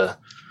such a.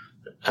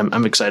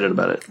 I'm excited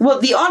about it. Well,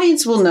 the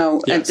audience will know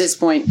at this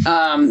point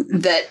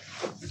that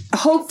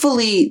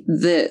hopefully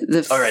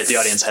the. All right, the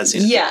audience has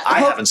seen it. Yeah, I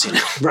haven't seen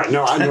it. Right,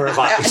 no, neither have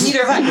I.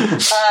 Neither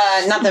have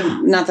I.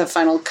 Not the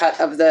final cut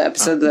of the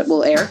episode that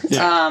will air.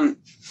 Yeah.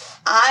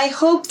 I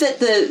hope that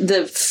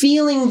the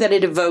feeling that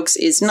it evokes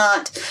is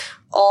not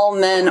all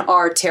men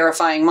are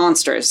terrifying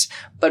monsters,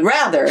 but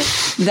rather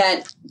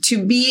that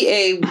to be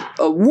a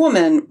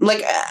woman,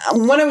 like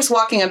when I was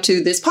walking up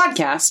to this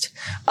podcast,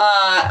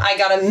 I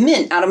got a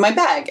mint out of my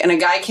bag and a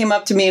guy came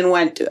up to me and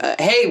went,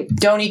 hey,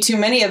 don't eat too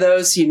many of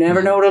those. You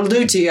never know what it'll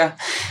do to you.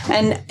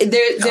 And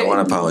I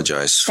want to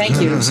apologize.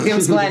 Thank you. It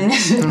was Glen.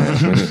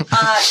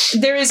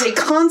 There is a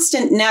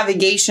constant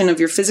navigation of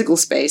your physical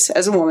space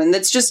as a woman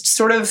that's just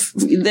sort of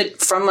that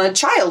from a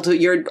child,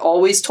 you're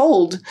always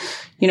told,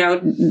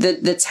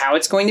 that's how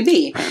it's going to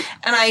be.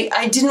 And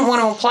I didn't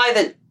want to imply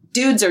that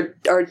dudes are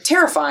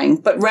terrifying,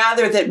 but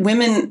rather that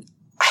women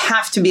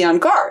have to be on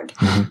guard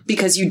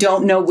because you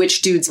don't know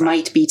which dudes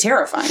might be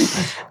terrifying.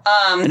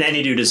 And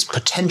any dude is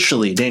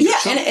potentially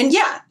dangerous.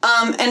 Yeah.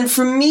 And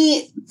for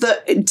me,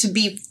 to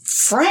be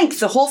frank,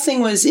 the whole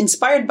thing was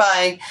inspired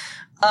by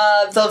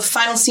the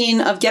final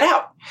scene of Get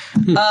Out.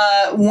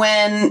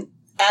 When,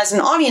 as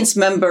an audience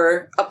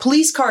member, a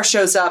police car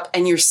shows up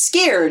and you're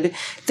scared,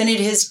 then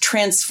it has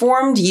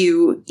transformed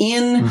you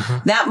in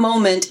that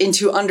moment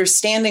into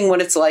understanding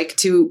what it's like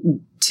to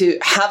to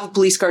have a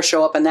police car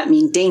show up and that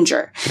mean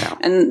danger. Yeah.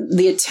 And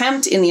the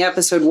attempt in the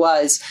episode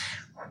was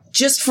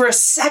just for a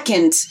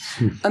second,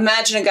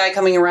 imagine a guy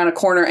coming around a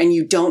corner and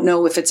you don't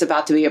know if it's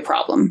about to be a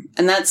problem.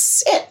 And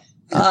that's it.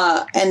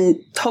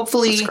 And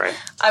hopefully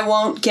I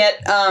won't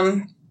get,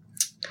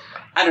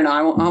 I don't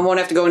know. I won't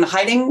have to go into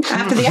hiding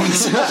after the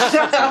episode.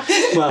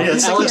 Well,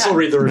 Alex will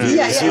read the reviews.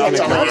 That's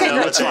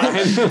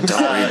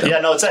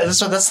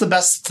the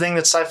best thing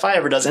that sci-fi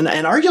ever does, and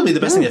arguably the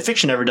best thing that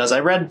fiction ever does.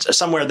 I read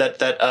somewhere that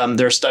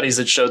there are studies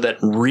that show that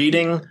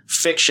reading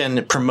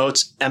fiction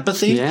promotes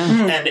empathy,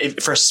 and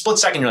for a split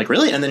second you're like,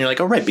 really? And then you're like,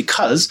 oh, right,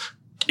 because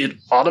it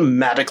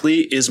automatically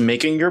is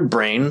making your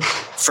brain,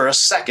 for a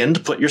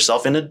second, put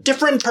yourself in a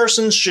different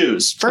person's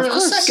shoes for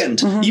a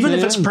second. Even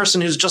if it's a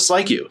person who's just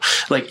like you.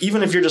 Like,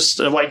 even if you're just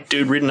a white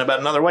dude reading about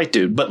another white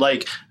dude.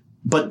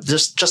 But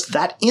just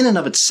that in and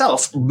of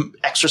itself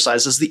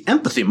exercises the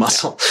empathy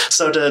muscle.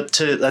 So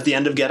to at the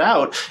end of Get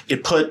Out,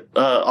 it put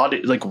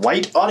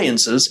white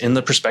audiences in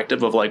the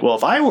perspective of like, well,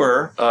 if I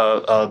were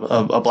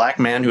a black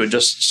man who had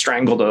just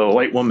strangled a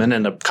white woman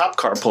and a cop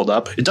car pulled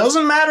up, it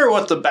doesn't matter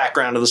what the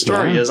background of the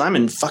story is. I'm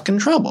in fucking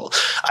trouble.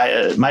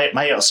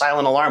 My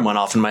silent alarm went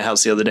off in my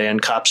house the other day,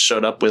 and cops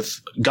showed up with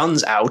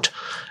guns out,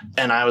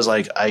 and I was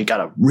like, I got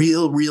a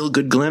real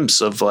good glimpse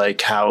of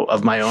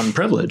of my own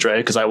privilege, right?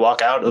 Because I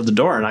walk out of the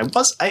door and I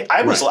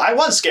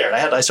was scared.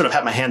 I sort of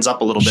had my hands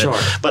up a little bit.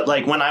 But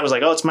like when I was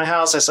like, oh, it's my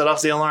house, I set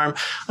off the alarm,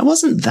 I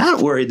wasn't that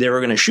worried they were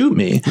going to shoot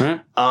me.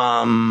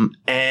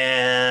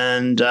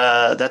 And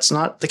that's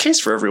not the case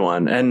for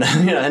everyone. And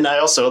and I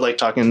also like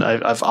talking.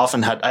 I've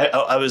often had.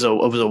 I was a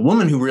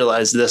woman who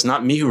realized this,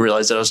 not me who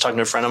realized it. I was talking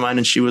to a friend of mine,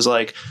 and she was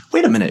like,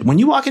 "Wait a minute. When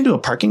you walk into a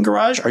parking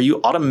garage, are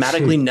you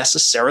automatically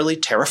necessarily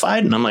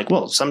terrified?" And I'm like,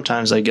 "Well,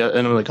 sometimes I get."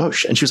 And I'm like, "Oh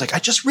shit!" And she was like, "I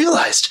just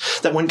realized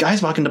that when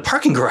guys walk into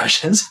parking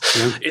garages,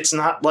 it's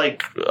not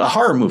like a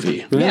horror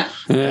movie." And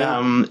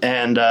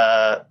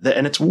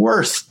it's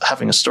worth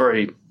having a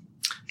story.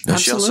 No,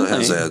 she also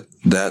has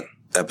that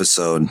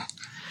episode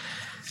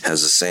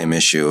has the same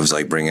issue of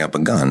like bringing up a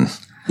gun.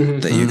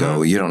 That you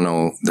go, you don't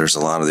know. There's a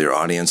lot of your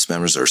audience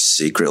members are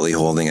secretly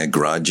holding a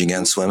grudge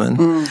against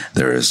women.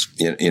 There's,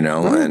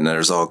 and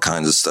there's all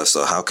kinds of stuff.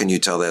 So how can you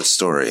tell that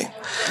story?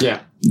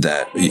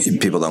 That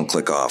people don't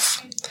click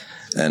off,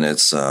 and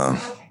it's a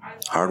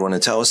hard one to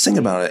tell. I was thinking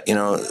about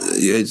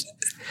it.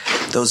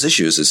 Those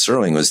issues that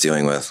Sterling was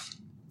dealing with.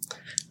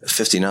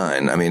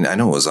 59. I mean, I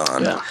know it was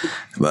on,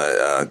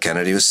 but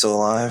Kennedy was still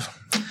alive.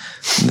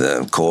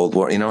 The Cold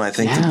War. I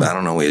think I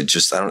don't know.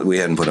 We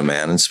hadn't put a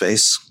man in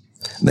space.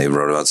 They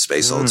wrote about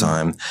space all the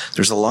time.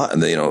 There's a lot.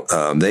 They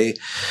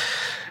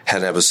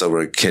had an episode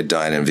where a kid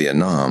died in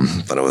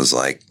Vietnam, but it was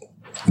like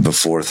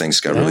before things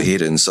got really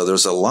heated. And so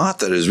there's a lot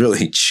that has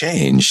really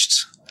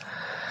changed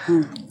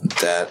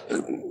that,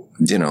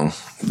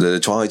 the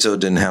Twilight Zone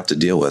didn't have to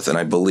deal with. And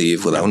I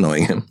believe, without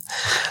knowing him,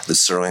 that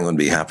Sterling would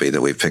be happy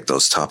that we picked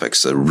those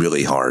topics that are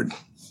really hard.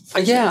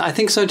 Yeah, I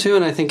think so too.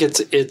 And I think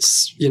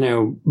it's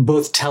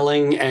both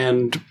telling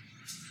and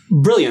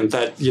brilliant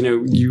that,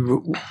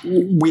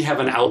 we have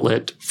an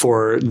outlet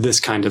for this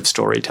kind of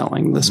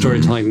storytelling, the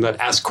storytelling that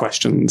asks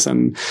questions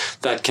and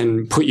that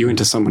can put you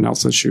into someone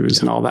else's shoes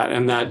and all that.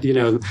 And that,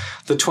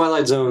 the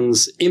Twilight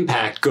Zone's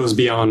impact goes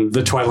beyond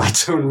the Twilight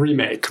Zone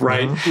remake,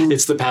 right?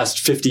 It's the past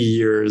 50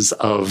 years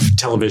of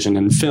television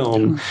and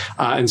film.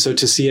 And so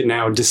to see it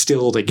now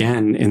distilled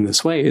again in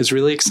this way is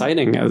really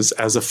exciting as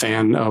a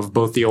fan of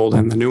both the old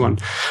and the new one.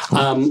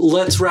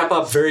 Let's wrap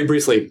up very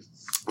briefly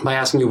by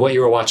asking you what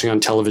you are watching on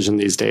television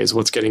these days.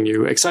 What's getting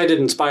you excited,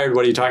 inspired?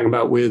 What are you talking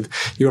about with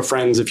your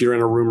friends? If you're in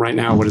a room right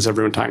now, what is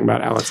everyone talking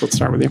about? Alex, let's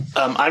start with you.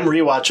 I'm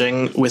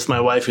rewatching with my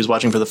wife, who's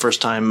watching for the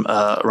first time,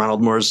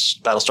 Ronald Moore's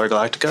Battlestar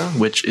Galactica,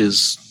 which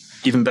is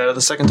even better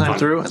the second time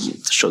through.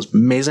 The show's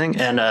amazing.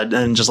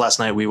 And just last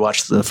night we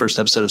watched the first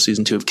episode of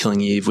season 2 of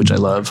Killing Eve, which I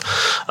love.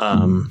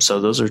 So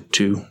those are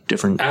two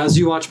different. As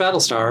you watch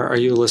Battlestar, are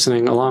you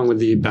listening along with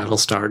the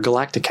Battlestar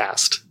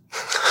Galacticast?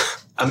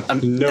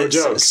 No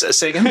joke.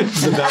 Say again? The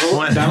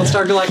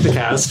Battlestar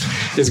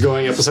Galacticast is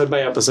going episode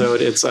by episode.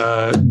 It's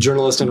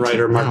journalist and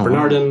writer Mark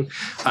Bernardin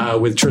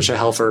with Tricia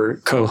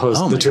Helfer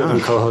co-host, the two of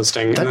them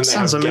co-hosting. That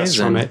sounds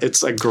amazing. From it.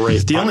 It's a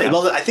great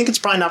I think it's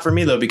probably not for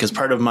me though, because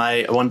part of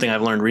one thing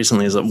I've learned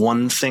recently is that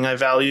one thing I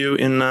value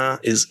in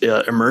is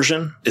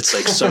immersion. It's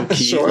like so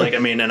key.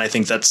 And I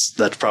think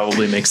that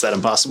probably makes that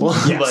impossible.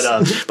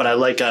 Yes. But I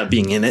like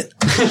being in it.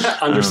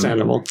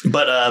 Understandable.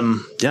 That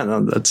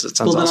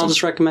sounds awesome. Well, then I'll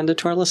just recommend it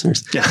to our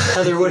listeners. Yeah.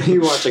 Heather, what are you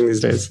watching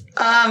these days?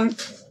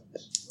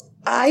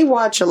 I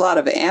watch a lot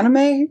of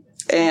anime,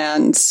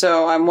 and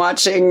so I'm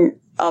watching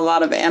a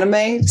lot of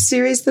anime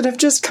series that have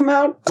just come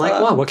out.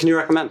 Like what? What can you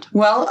recommend?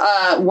 Well,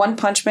 One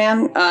Punch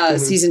Man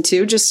season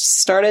 2 just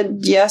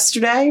started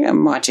yesterday.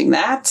 I'm watching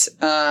that.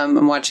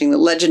 I'm watching The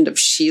Legend of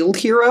Shield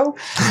Hero.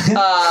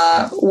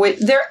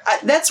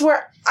 That's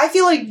where I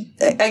feel like,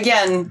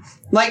 again,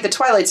 like the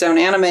Twilight Zone,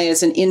 anime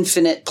is an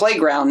infinite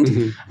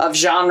playground of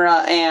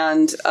genre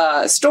and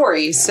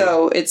story.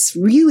 So it's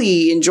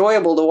really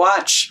enjoyable to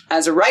watch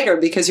as a writer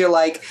because you're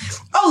like,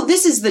 oh,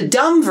 this is the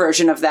dumb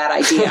version of that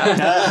idea.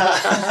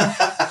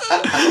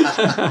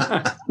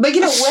 But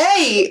in a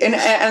way,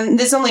 and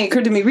this only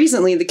occurred to me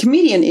recently, the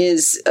comedian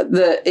is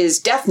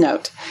Death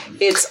Note.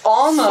 It's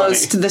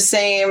almost the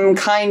same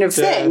kind of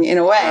thing in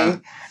a way.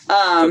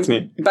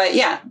 But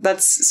yeah,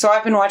 so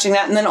I've been watching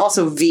that, and then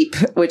also Veep,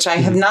 which I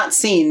have not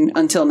seen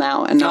until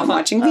now, and now I'm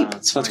watching Veep.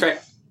 That's great.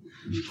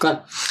 Glenn.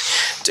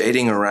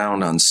 Dating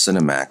Around on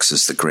Cinemax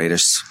is the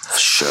greatest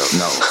show.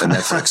 No,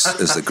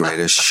 Netflix is the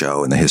greatest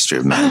show in the history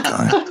of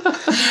mankind.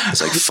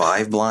 It's like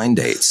 5 blind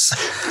dates.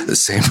 The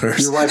same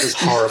person. Your wife is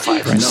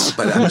horrified right now. No,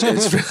 but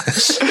it's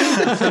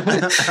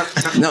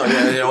no,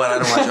 you know what? I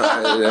don't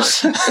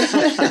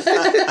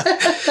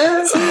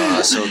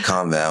watch.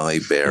 Silicon Valley,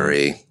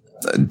 Barry.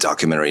 The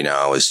documentary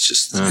now is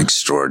just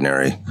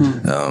extraordinary.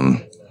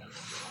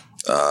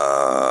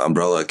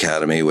 Umbrella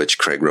Academy, which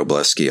Craig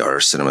Robleski, our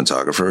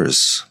cinematographer,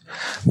 is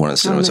one of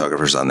the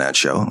cinematographers on that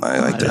show. I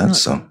like that.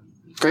 So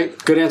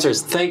great. Good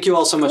answers. Thank you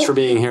all so much for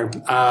being here.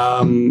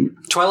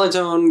 Twilight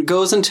Zone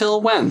goes until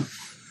when?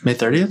 May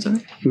 30th, I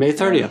think? May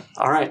 30th.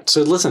 All right.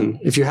 So listen,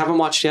 if you haven't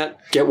watched yet,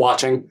 get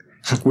watching.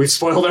 We've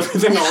spoiled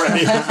everything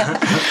already.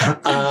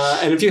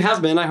 And if you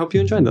have been, I hope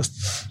you enjoyed this.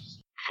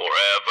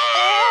 Forever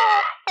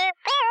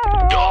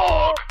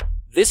Dog.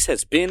 This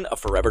has been a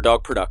Forever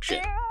Dog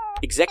production.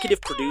 Executive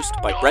produced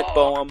by Brett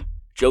Boehm,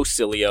 Joe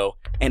Cilio,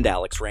 and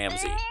Alex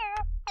Ramsey.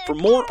 For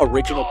more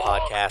original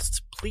podcasts,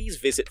 please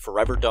visit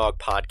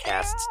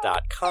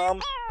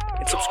foreverdogpodcasts.com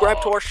and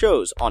subscribe to our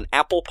shows on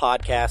Apple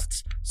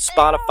Podcasts,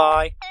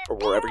 Spotify, or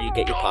wherever you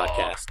get your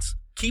podcasts.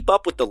 Keep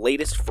up with the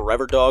latest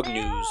Forever Dog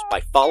news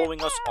by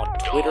following us on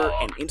Twitter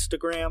and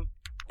Instagram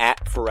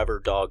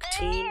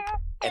 @ForeverDogTeam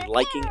and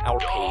liking our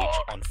page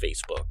on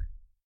Facebook.